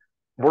successful,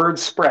 word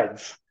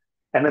spreads,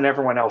 and then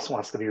everyone else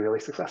wants to be really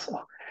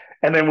successful.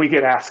 And then we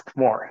get asked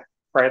more,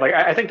 right? Like,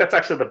 I think that's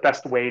actually the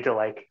best way to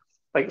like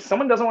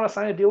someone doesn't want to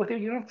sign a deal with you,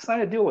 you don't have to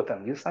sign a deal with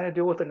them. You sign a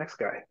deal with the next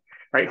guy,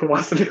 right? Who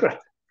wants to do it,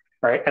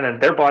 right? And then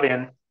they're bought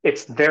in,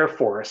 it's their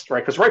forest,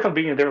 right? Because right from the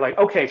beginning, they're like,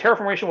 okay,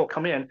 Terraformation will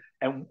come in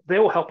and they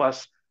will help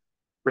us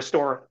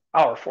restore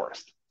our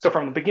forest. So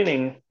from the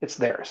beginning, it's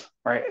theirs,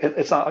 right?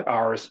 It's not like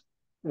ours.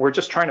 We're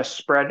just trying to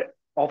spread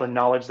all the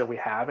knowledge that we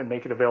have and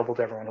make it available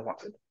to everyone who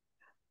wants it.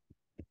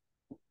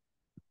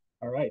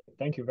 All right,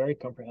 thank you. Very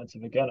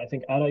comprehensive. Again, I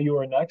think Anna, you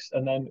are next,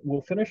 and then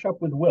we'll finish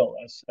up with Will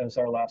as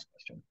our last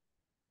question.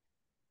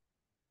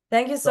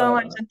 Thank you so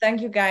much, and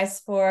thank you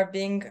guys for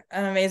being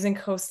an amazing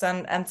host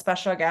and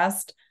special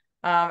guest.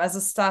 As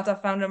a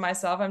startup founder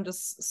myself, I'm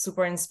just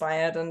super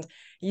inspired. And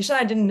Yishan,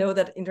 I didn't know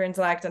that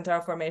Interintellect and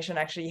Terraformation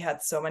actually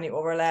had so many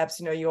overlaps.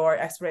 You know, your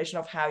exploration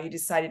of how you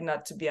decided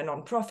not to be a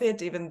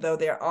nonprofit, even though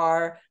there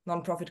are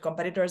nonprofit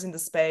competitors in the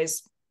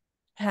space,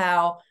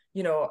 how,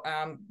 you know,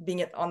 being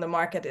it on the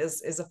market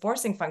is a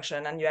forcing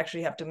function, and you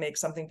actually have to make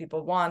something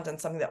people want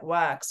and something that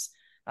works.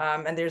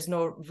 And there's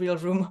no real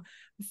room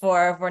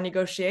for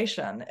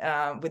negotiation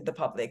with the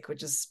public,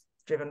 which is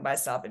driven by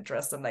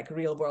self-interest and like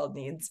real world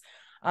needs.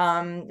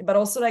 But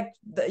also like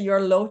your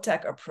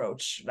low-tech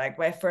approach. Like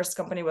my first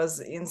company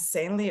was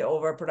insanely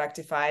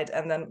overproductified,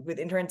 and then with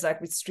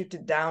Interintellect, we stripped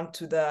it down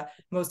to the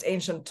most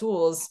ancient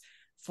tools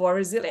for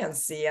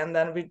resiliency, and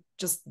then we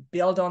just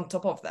build on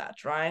top of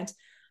that, right?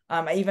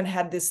 I even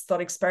had this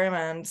thought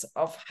experiment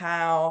of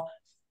how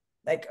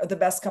like the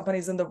best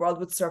companies in the world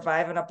would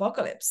survive an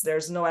apocalypse.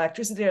 There's no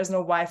electricity, there's no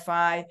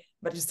Wi-Fi,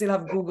 but you still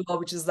have Google,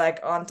 which is like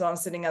Anton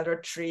sitting under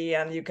a tree,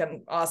 and you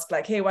can ask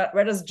like, hey,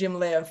 where does Jim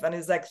live? And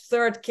he's like,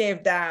 third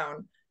cave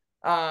down.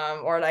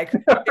 Or like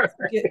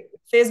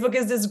Facebook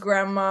is this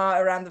grandma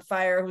around the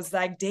fire who's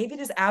like,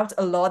 David is out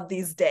a lot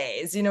these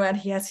days, you know, and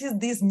he has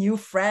these new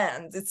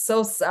friends. It's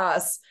so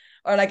sus.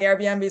 Or like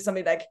Airbnb,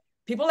 somebody like,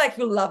 people like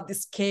you love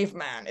this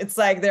caveman. It's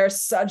like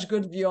there's such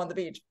good view on the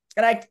beach.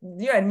 And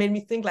it made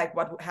me think like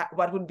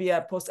what would be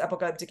a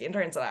post-apocalyptic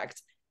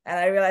Interintellect. And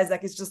I realized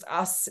like it's just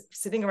us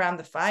sitting around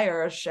the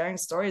fire, sharing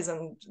stories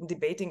and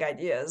debating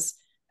ideas,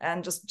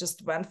 and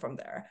just went from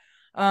there.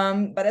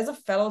 But as a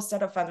fellow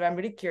startup founder, I'm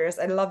really curious.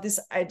 I love this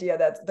idea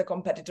that the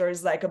competitor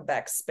is like a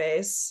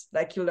backspace,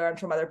 like you learn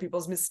from other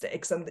people's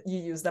mistakes and you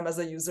use them as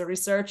a user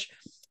research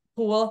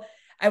pool.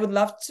 I would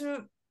love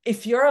to,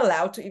 if you're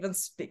allowed to even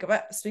speak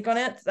on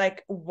it,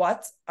 like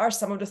what are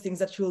some of the things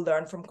that you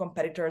learn from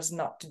competitors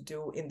not to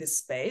do in this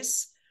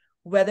space,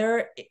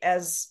 whether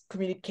as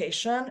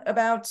communication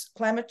about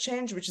climate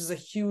change, which is a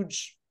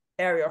huge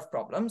area of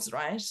problems,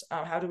 right?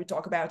 How do we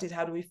talk about it?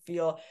 How do we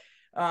feel?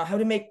 How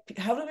do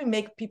we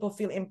make people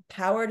feel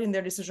empowered in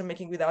their decision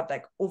making without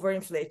like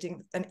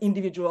overinflating an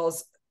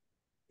individual's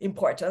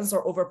importance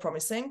or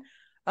overpromising?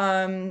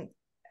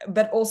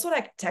 But also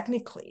like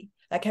technically.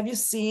 Like, have you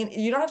seen,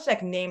 you don't have to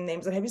like name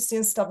names, but have you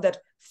seen stuff that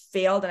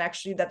failed and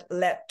actually that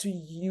led to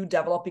you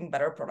developing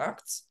better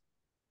products?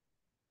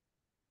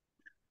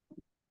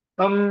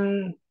 That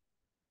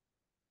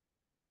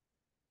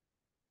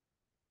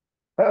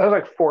was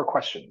like 4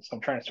 questions. I'm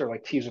trying to sort of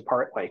like tease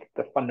apart like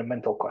the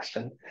fundamental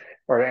question.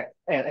 What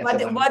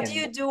do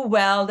you do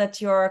well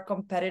that your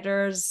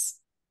competitors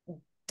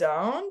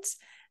don't?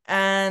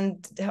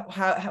 And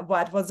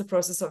what was the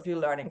process of you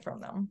learning from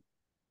them?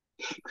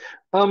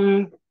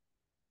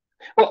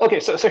 Well, okay,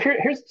 so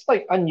here's this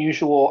like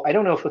unusual, I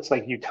don't know if it's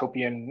like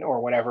utopian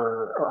or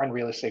whatever, or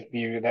unrealistic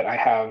view that I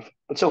have,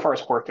 but so far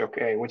it's worked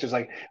okay, which is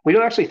like, we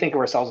don't actually think of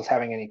ourselves as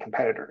having any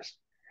competitors.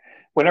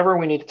 Whenever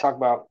we need to talk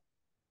about,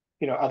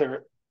 you know,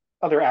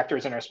 other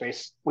actors in our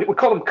space, we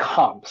call them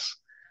comps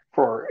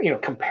for, you know,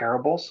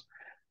 comparables.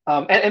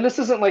 And this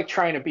isn't like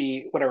trying to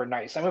be whatever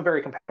nice. I'm a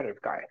very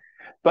competitive guy,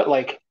 but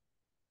like,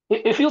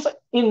 it feels like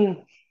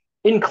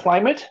in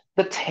climate,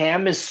 the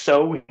TAM is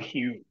so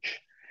huge.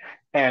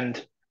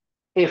 And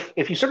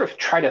if you sort of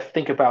try to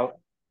think about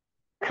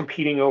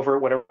competing over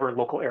whatever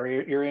local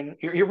area you're in,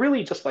 you're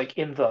really just like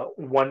in the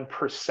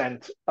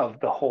 1% of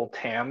the whole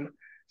TAM.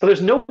 So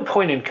there's no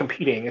point in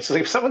competing. It's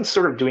like if someone's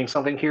sort of doing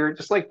something here,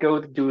 just like go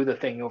do the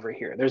thing over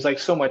here. There's like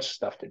so much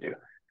stuff to do.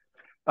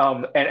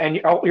 And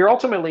you're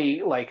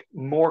ultimately like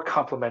more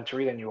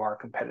complementary than you are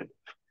competitive.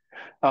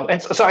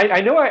 And so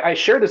I know I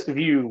share this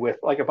view with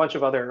like a bunch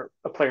of other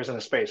players in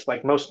the space,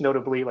 like most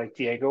notably like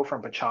Diego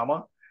from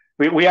Pachama.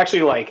 We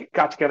actually like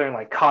got together and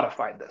like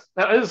codified this.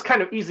 Now it was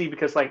kind of easy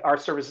because like our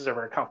services are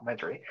very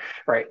complementary,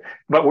 right?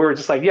 But we're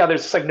just like, yeah,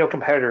 there's just like no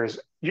competitors.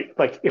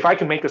 Like if I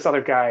can make this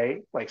other guy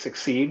like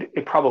succeed,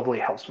 it probably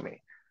helps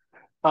me.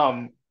 So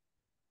I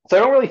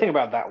don't really think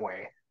about it that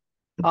way.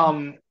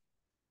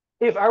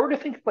 if I were to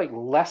think of like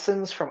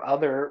lessons from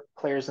other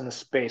players in the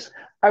space,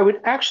 I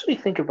would actually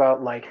think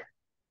about like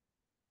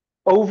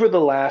over the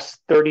last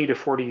 30 to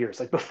 40 years,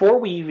 like before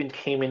we even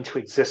came into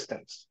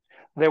existence,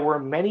 there were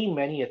many,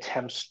 many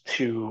attempts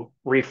to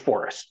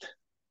reforest.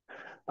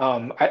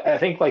 I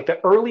think like the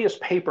earliest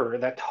paper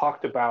that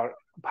talked about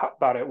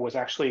it was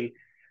actually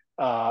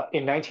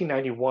in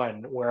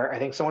 1991, where I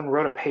think someone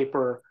wrote a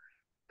paper.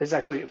 This is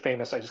actually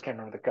famous. I just can't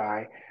remember the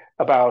guy,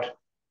 about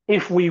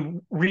if we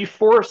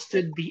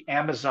reforested the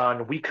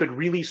Amazon, we could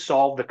really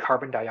solve the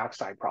carbon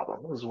dioxide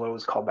problem. Was what it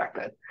was called back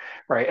then,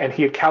 right? And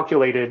he had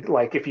calculated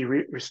like if you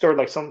restored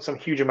like some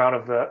huge amount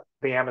of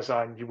the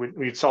Amazon,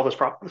 we'd solve this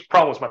problem. This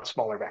problem was much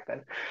smaller back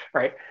then,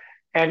 right?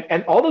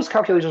 And all those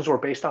calculations were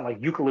based on like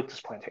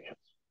eucalyptus plantations.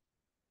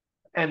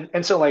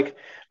 And so like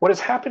what has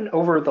happened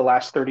over the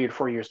last 30 to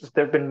 40 years is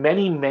there have been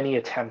many, many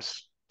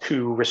attempts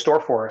to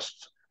restore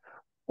forests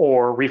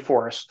or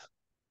reforest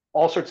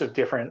all sorts of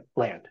different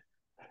land.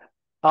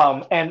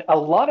 And a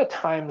lot of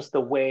times the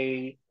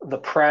way the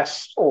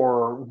press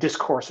or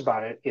discourse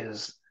about it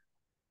is,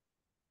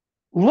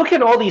 look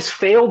at all these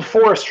failed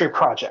forestry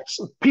projects.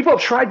 People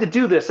have tried to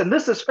do this, and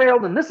this has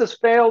failed, and this has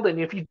failed. And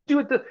if you do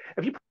it,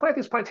 if you plant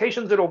these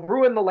plantations, it'll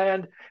ruin the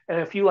land. And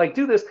if you like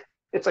do this,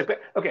 it's like,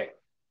 okay.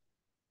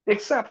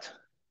 Except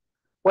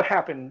what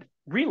happened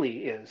really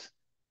is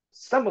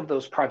some of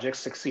those projects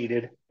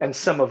succeeded and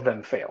some of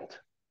them failed.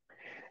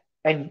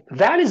 And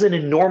that is an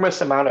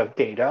enormous amount of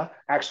data,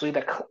 actually,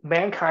 that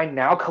mankind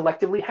now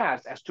collectively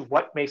has as to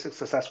what makes a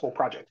successful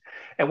project.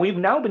 And we've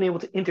now been able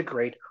to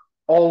integrate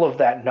all of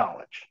that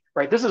knowledge,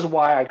 right? This is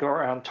why I go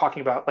around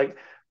talking about, like,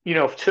 you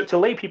know, to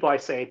lay people, I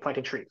say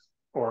planting trees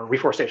or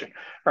reforestation,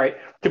 right?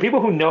 To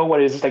people who know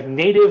what is like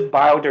native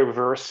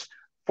biodiverse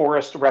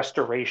forest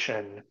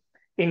restoration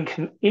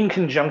in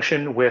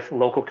conjunction with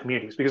local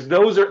communities, because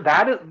those are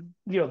that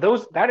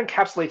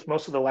encapsulates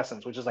most of the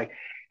lessons, which is like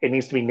it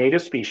needs to be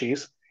native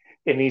species,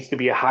 it needs to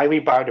be a highly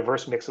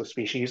biodiverse mix of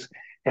species,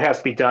 it has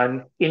to be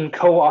done in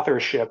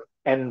co-authorship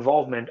and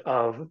involvement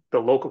of the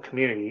local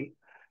community,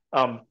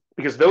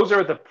 because those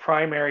are the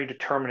primary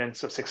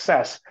determinants of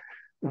success,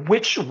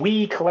 which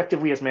we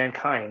collectively as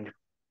mankind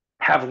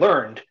have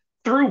learned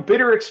through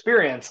bitter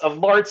experience of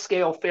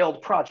large-scale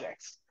failed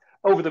projects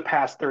over the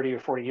past 30 or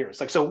 40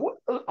 years. Like, so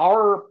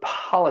our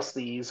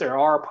policies or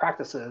our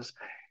practices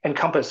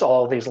encompass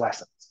all of these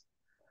lessons.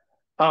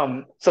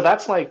 So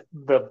that's like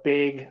the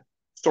big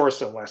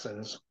source of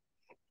lessons.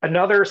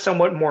 Another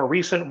somewhat more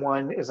recent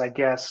one is, I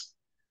guess,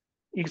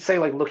 you could say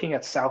like looking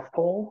at South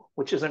Pole,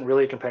 which isn't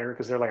really a competitor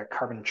because they're like a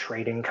carbon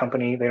trading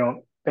company. They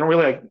don't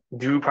really like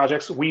do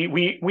projects.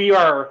 We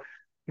are,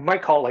 you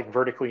might call it like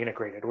vertically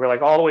integrated. We're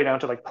like all the way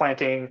down to like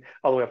planting,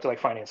 all the way up to like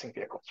financing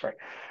vehicles, right?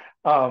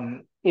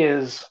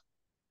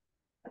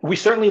 We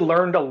certainly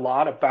learned a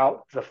lot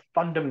about the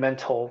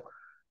fundamental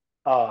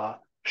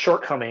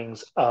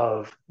shortcomings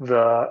of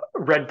the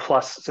REDD+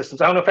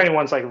 systems. I don't know if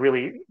anyone's like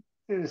really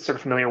sort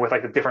of familiar with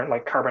like the different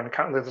like carbon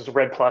accounting. There's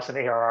REDD+ and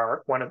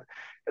ARR.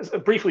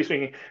 Briefly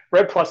speaking,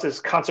 REDD+ is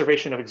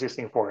conservation of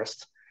existing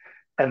forests,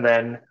 and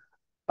then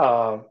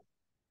ARR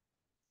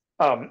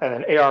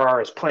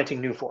is planting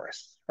new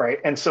forests, right?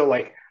 And so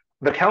like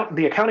the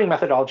accounting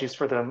methodologies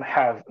for them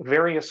have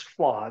various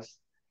flaws,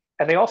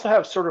 and they also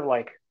have sort of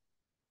like,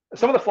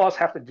 some of the flaws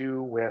have to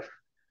do with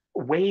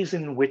ways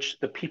in which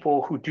the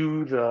people who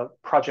do the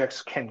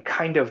projects can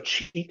kind of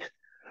cheat,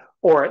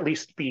 or at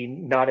least be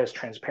not as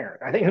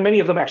transparent. I think many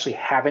of them actually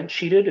haven't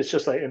cheated. It's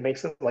just like it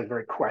makes them like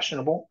very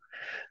questionable.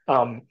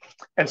 And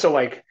so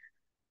like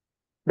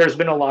there's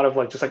been a lot of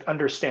like just like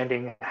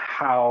understanding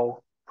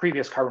how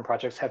previous carbon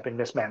projects have been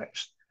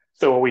mismanaged.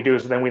 So what we do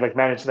is then we like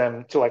manage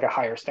them to like a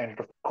higher standard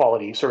of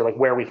quality, sort of like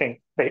where we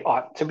think they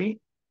ought to be.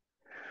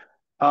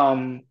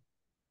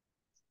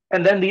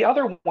 And then the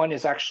other one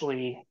is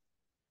actually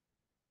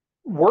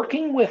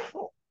working with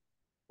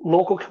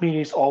local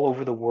communities all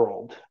over the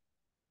world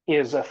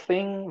is a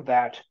thing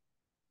that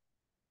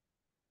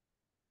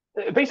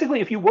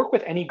basically, if you work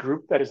with any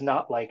group that is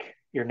not like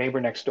your neighbor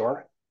next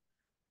door,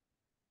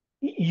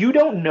 you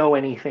don't know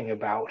anything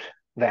about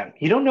them.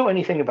 You don't know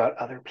anything about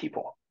other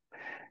people.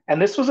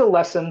 And this was a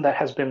lesson that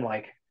has been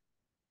like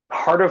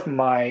part of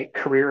my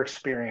career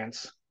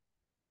experience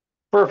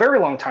for a very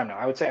long time now.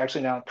 I would say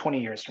actually now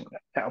 20 years from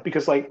now,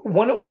 because like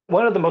one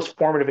of the most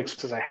formative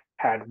experiences I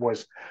had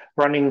was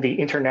running the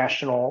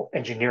international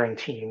engineering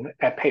team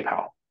at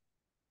PayPal.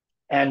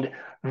 And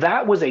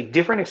that was a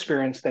different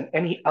experience than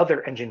any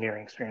other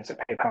engineering experience at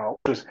PayPal.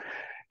 It was,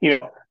 you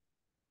know,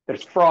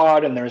 there's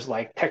fraud and there's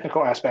like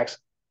technical aspects,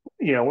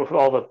 you know, with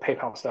all the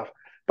PayPal stuff.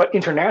 But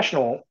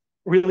international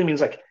really means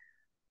like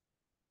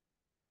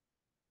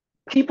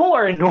people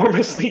are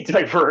enormously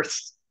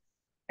diverse.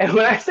 And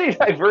when I say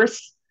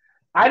diverse,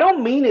 I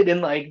don't mean it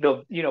in like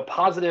the, you know,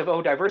 positive,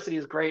 oh, diversity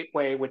is great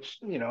way, which,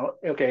 you know,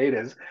 okay, it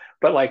is.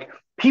 But like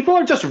people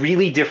are just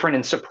really different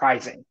and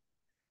surprising.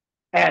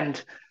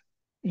 And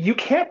you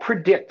can't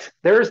predict.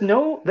 There's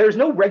no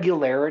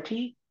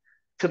regularity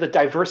to the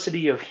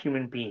diversity of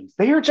human beings.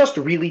 They are just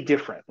really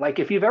different. Like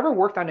if you've ever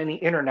worked on any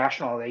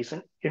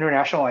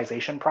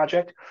internationalization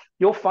project,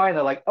 you'll find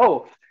that like,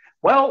 oh,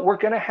 well, we're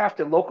going to have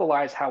to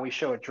localize how we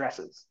show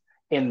addresses.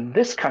 In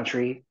this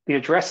country, the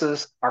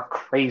addresses are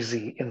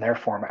crazy in their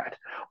format,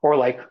 or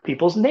like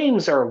people's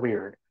names are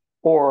weird,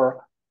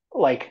 or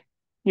like,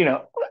 you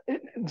know,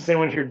 does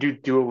anyone here do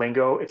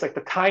Duolingo? It's like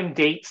the time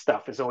date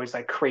stuff is always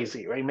like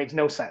crazy, right? It makes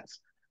no sense,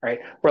 right?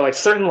 Where like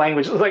certain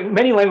languages, like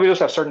many languages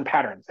have certain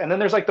patterns. And then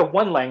there's like the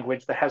one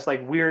language that has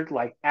like weird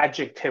like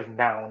adjective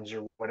nouns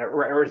or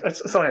whatever, or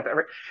something like that,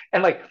 right?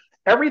 And like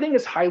everything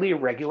is highly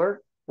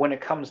irregular when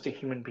it comes to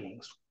human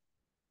beings.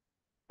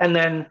 And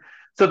then,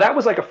 so that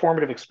was like a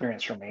formative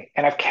experience for me.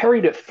 And I've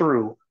carried it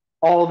through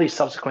all these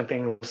subsequent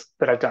things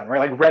that I've done,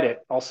 right? Like Reddit,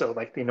 also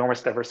like the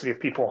enormous diversity of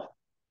people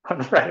on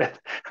Reddit,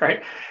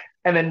 right?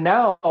 And then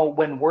now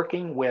when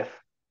working with,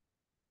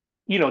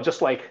 you know,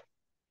 just like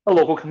a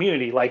local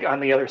community, like on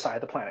the other side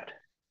of the planet,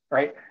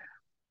 right?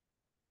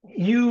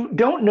 You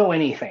don't know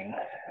anything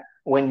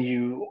when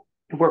you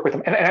work with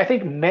them. And I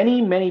think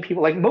many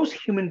people, like most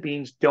human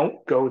beings,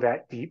 don't go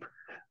that deep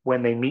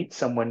when they meet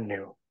someone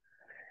new.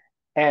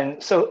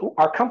 And so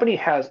our company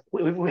has,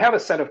 we have a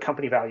set of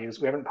company values.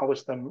 We haven't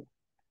published them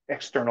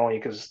externally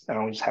because I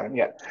don't know, we just haven't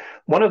yet.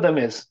 One of them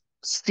is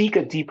seek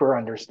a deeper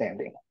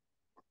understanding.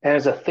 And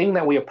it's a thing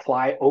that we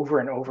apply over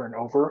and over and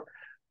over,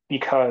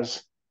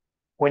 because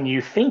when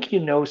you think you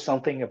know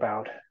something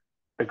about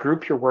the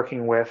group you're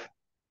working with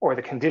or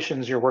the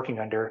conditions you're working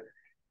under,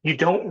 you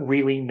don't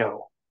really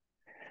know.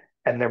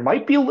 And there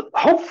might be,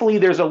 hopefully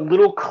there's a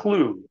little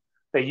clue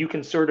that you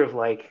can sort of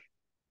like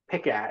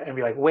pick at and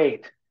be like,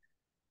 wait,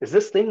 is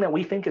this thing that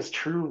we think is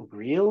true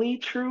really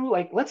true?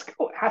 Like, let's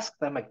go ask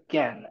them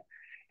again.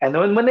 And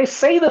then when they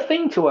say the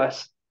thing to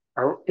us,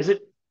 is it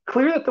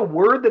clear that the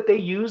word that they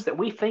use that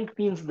we think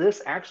means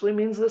this actually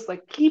means this?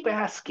 Like, keep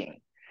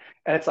asking.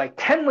 And it's like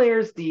 10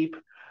 layers deep.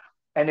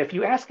 And if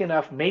you ask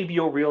enough, maybe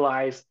you'll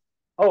realize,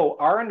 oh,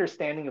 our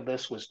understanding of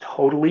this was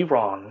totally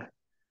wrong.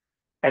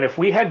 And if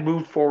we had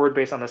moved forward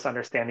based on this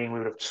understanding, we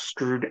would have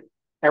screwed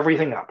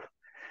everything up.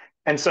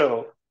 And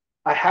so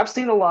I have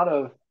seen a lot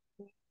of,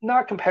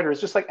 not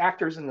competitors, just like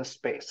actors in the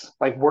space,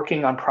 like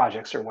working on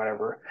projects or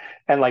whatever.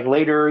 And like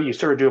later you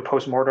sort of do a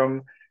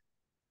postmortem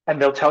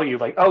and they'll tell you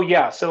like, oh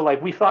yeah, so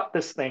like we thought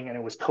this thing and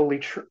it was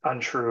totally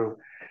untrue.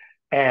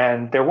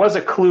 And there was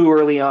a clue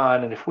early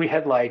on. And if we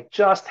had like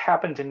just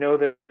happened to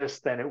know this,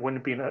 then it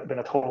wouldn't be been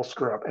a total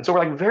screw up. And so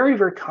we're like very,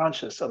 very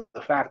conscious of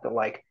the fact that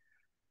like,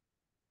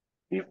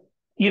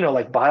 you know,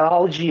 like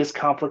biology is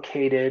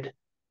complicated,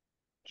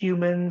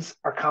 humans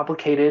are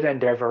complicated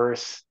and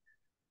diverse,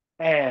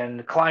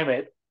 and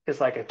climate is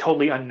like a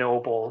totally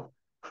unknowable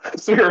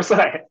sphere of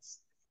science,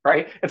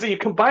 right? And so you're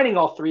combining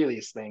all three of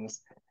these things.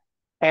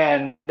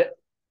 And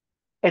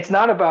it's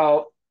not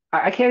about,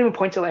 I can't even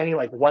point to any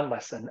like one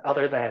lesson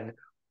other than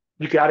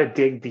you got to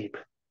dig deep.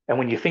 And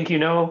when you think you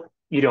know,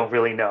 you don't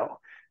really know.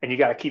 And you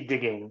got to keep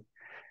digging.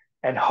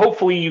 And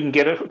hopefully you can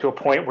get it to a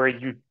point where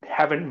you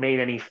haven't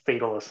made any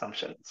fatal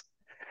assumptions.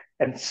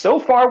 And so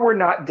far, we're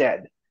not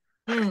dead.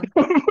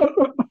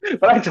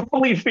 But I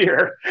totally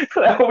fear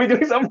that we'll be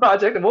doing some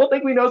project and we'll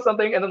think we know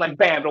something, and then like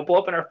bam, it'll blow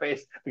up in our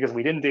face because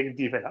we didn't dig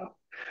deep enough.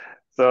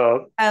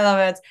 So I love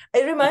it.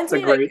 It reminds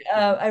me, great...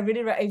 I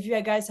really, if you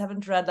guys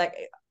haven't read, like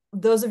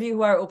those of you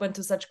who are open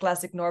to such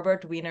classic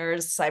Norbert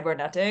Wiener's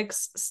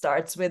Cybernetics,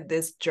 starts with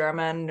this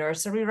German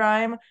nursery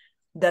rhyme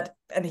that,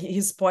 and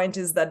his point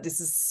is that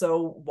this is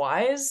so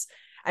wise.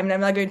 I mean,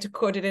 I'm not going to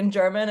quote it in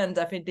German, and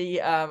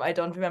definitely I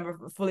don't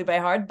remember fully by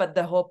heart, but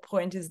the whole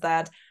point is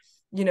that,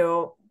 you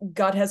know,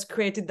 God has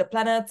created the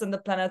planets and the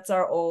planets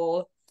are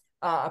all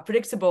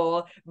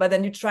predictable, but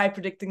then you try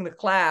predicting the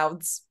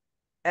clouds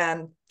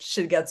and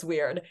shit gets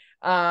weird.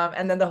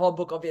 And then the whole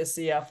book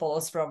obviously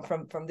follows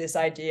from this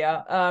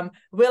idea.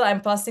 Will,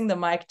 I'm passing the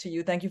mic to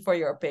you. Thank you for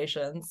your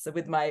patience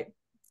with my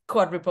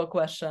quadruple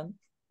question.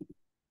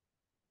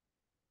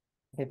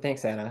 Hey,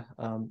 thanks, Anna.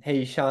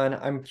 Hey, Yishan,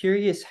 I'm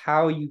curious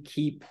how you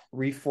keep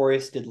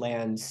reforested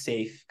land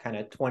safe kind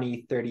of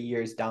 20, 30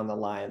 years down the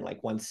line.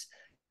 Like once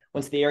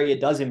the area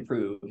does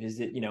improve, is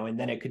it, you know, and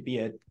then it could be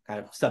a kind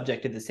of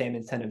subject to the same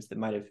incentives that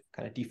might have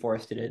kind of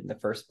deforested it in the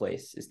first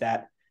place. Is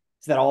that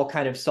all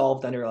kind of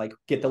solved under like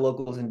get the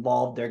locals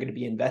involved, they're going to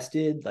be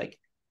invested? Like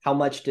how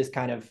much does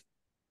kind of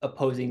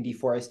opposing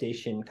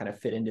deforestation kind of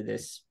fit into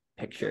this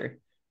picture?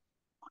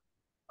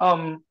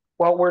 Well,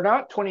 we're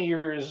not 20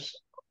 years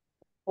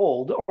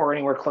old or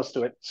anywhere close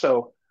to it.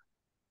 So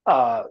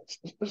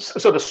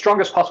the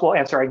strongest possible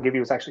answer I can give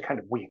you is actually kind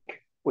of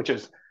weak, which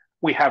is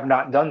we have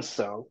not done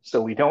so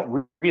we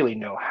don't really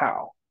know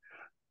how.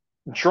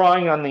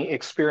 Drawing on the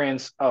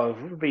experience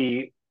of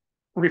the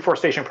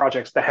reforestation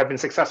projects that have been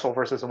successful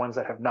versus the ones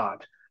that have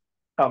not,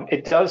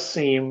 it does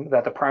seem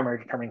that the primary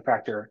determining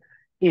factor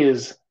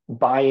is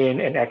buy-in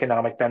and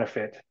economic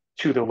benefit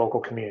to the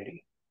local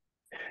community.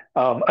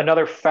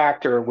 Another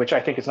factor, which I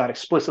think is not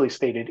explicitly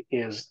stated,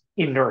 is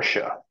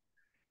inertia.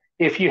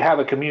 If you have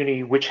a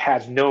community which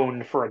has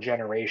known for a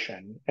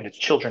generation and its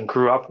children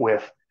grew up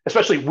with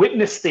especially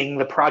witnessing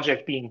the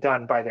project being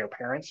done by their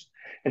parents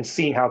and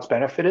seeing how it's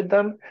benefited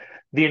them,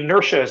 the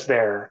inertia is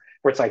there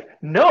where it's like,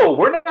 no,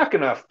 we're not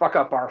going to fuck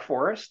up our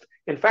forest.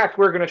 In fact,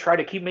 we're going to try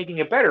to keep making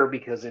it better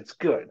because it's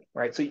good,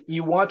 right? So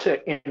you want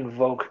to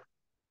invoke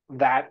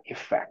that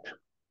effect.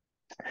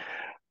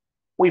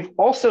 We've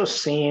also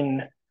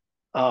seen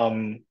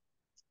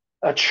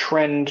a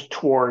trend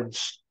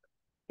towards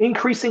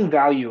increasing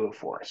value of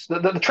forests.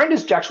 The trend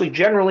is actually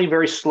generally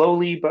very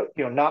slowly, but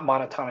not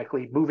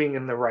monotonically moving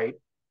in the right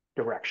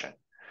direction.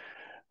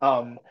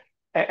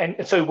 And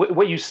so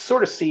what you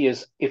sort of see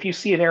is if you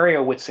see an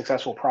area with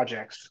successful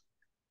projects,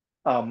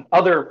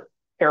 other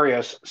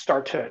areas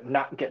start to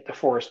not get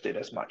deforested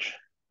as much,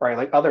 right?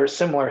 Like other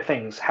similar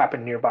things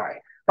happen nearby.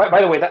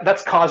 By the way,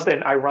 that's caused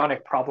an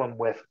ironic problem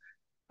with,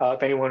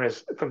 if anyone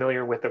is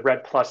familiar with the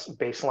REDD+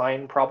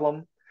 baseline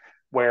problem,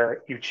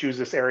 where you choose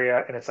this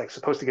area and it's like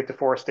supposed to get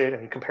deforested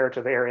and you compare it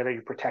to the area that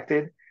you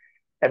protected.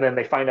 And then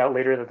they find out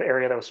later that the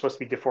area that was supposed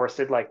to be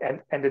deforested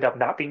ended up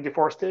not being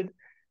deforested.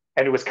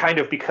 And it was kind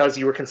of because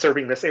you were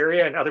conserving this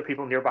area and other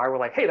people nearby were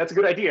like, hey, that's a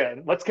good idea.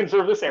 And let's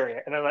conserve this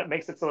area. And then that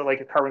makes it so that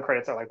like carbon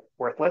credits are like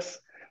worthless,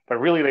 but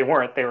really they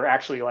weren't. They were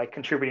actually like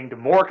contributing to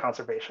more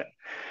conservation,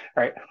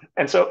 right?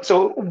 And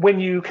so when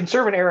you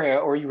conserve an area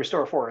or you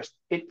restore a forest,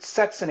 it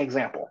sets an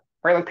example,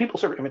 right? Like people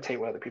sort of imitate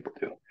what other people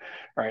do,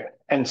 right?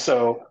 And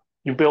so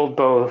you build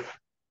both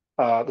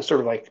the sort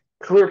of like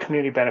clear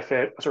community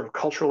benefit, sort of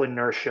cultural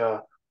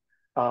inertia,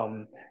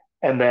 and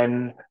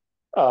then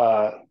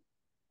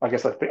I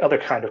guess like the other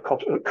kind of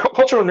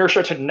cultural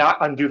inertia to not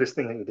undo this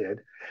thing that you did,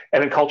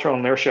 and then cultural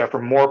inertia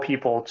for more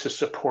people to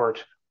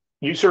support.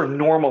 You sort of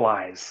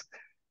normalize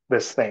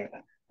this thing,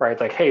 right?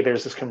 Like, hey,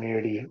 there's this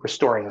community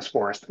restoring this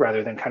forest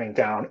rather than cutting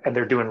down, and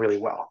they're doing really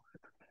well.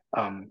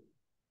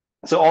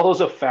 So all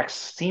those effects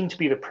seem to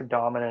be the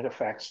predominant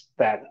effects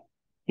that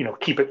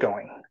keep it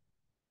going.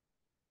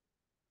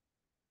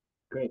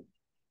 Great.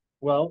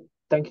 Well,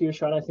 thank you,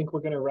 Yishan. I think we're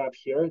going to wrap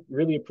here.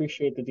 Really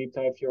appreciate the deep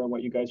dive here on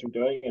what you guys are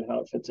doing and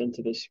how it fits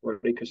into this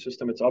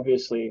ecosystem. It's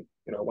obviously,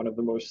 one of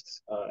the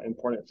most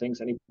important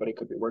things anybody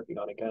could be working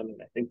on again.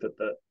 And I think that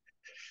the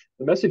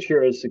message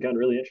here is, again,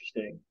 really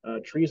interesting.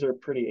 Trees are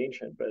pretty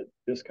ancient, but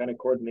this kind of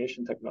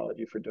coordination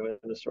technology for doing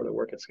this sort of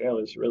work at scale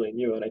is really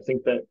new. And I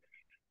think that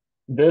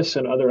this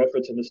and other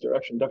efforts in this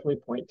direction definitely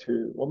point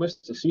to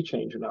almost a sea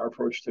change in our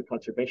approach to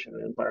conservation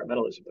and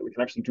environmentalism, that we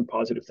can actually do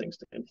positive things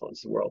to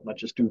influence the world, not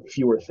just do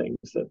fewer things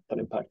that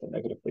impact it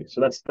negatively.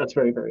 So that's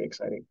very, very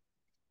exciting.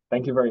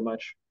 Thank you very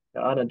much.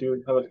 Anna, do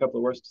you have a couple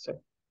of words to say?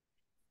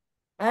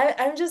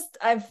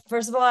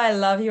 First of all, I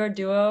love your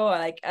duo,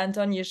 like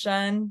Anton,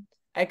 Yishan.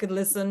 I could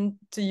listen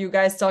to you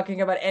guys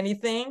talking about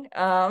anything.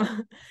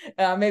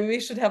 Maybe we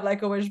should have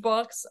like a wish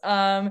box.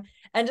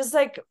 And just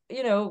like,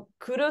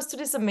 kudos to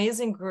this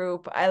amazing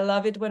group. I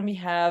love it when we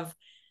have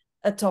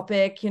a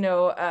topic,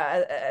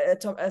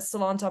 a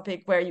salon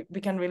topic where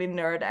we can really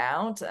nerd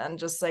out and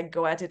just like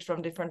go at it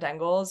from different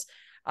angles.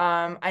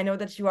 I know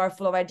that you are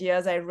full of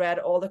ideas. I read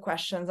all the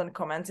questions and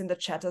comments in the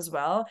chat as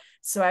well.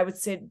 So I would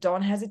say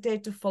don't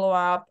hesitate to follow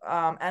up.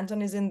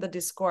 Anton is in the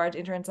Discord,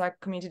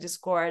 Interintellect community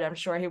Discord. I'm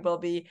sure he will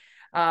be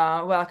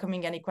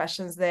welcoming any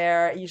questions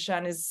there.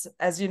 Yishan is,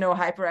 as you know,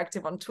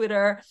 hyperactive on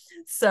Twitter.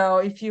 So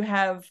if you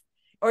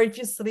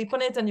sleep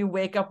on it and you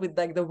wake up with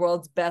like the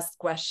world's best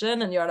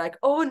question and you're like,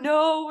 oh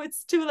no,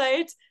 it's too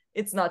late.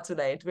 It's not too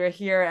late. We're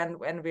here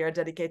and we are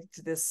dedicated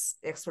to this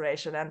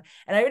exploration. And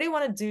I really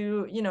want to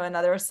do,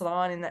 another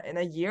salon in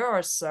a year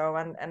or so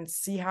and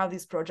see how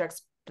these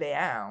projects play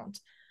out.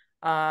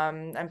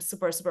 I'm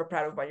super, super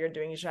proud of what you're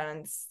doing, Yishan.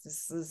 And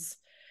this is,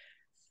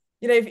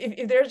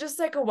 if there's just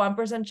like a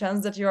 1%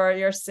 chance that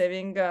you're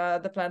saving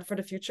the planet for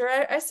the future,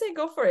 I say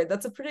go for it.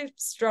 That's a pretty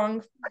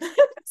strong,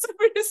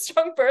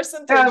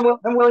 percentage. Yeah,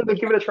 I'm willing to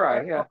give it a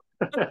try. Yeah.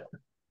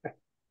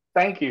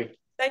 Thank you.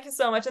 Thank you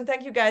so much. And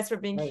thank you guys for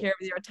being here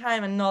with your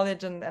time and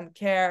knowledge and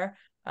care.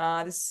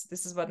 This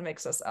is what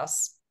makes us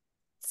us.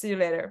 See you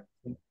later.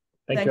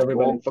 Thank you,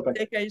 everybody.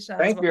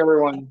 Thank you,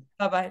 everyone.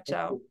 Bye-bye.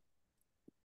 Ciao.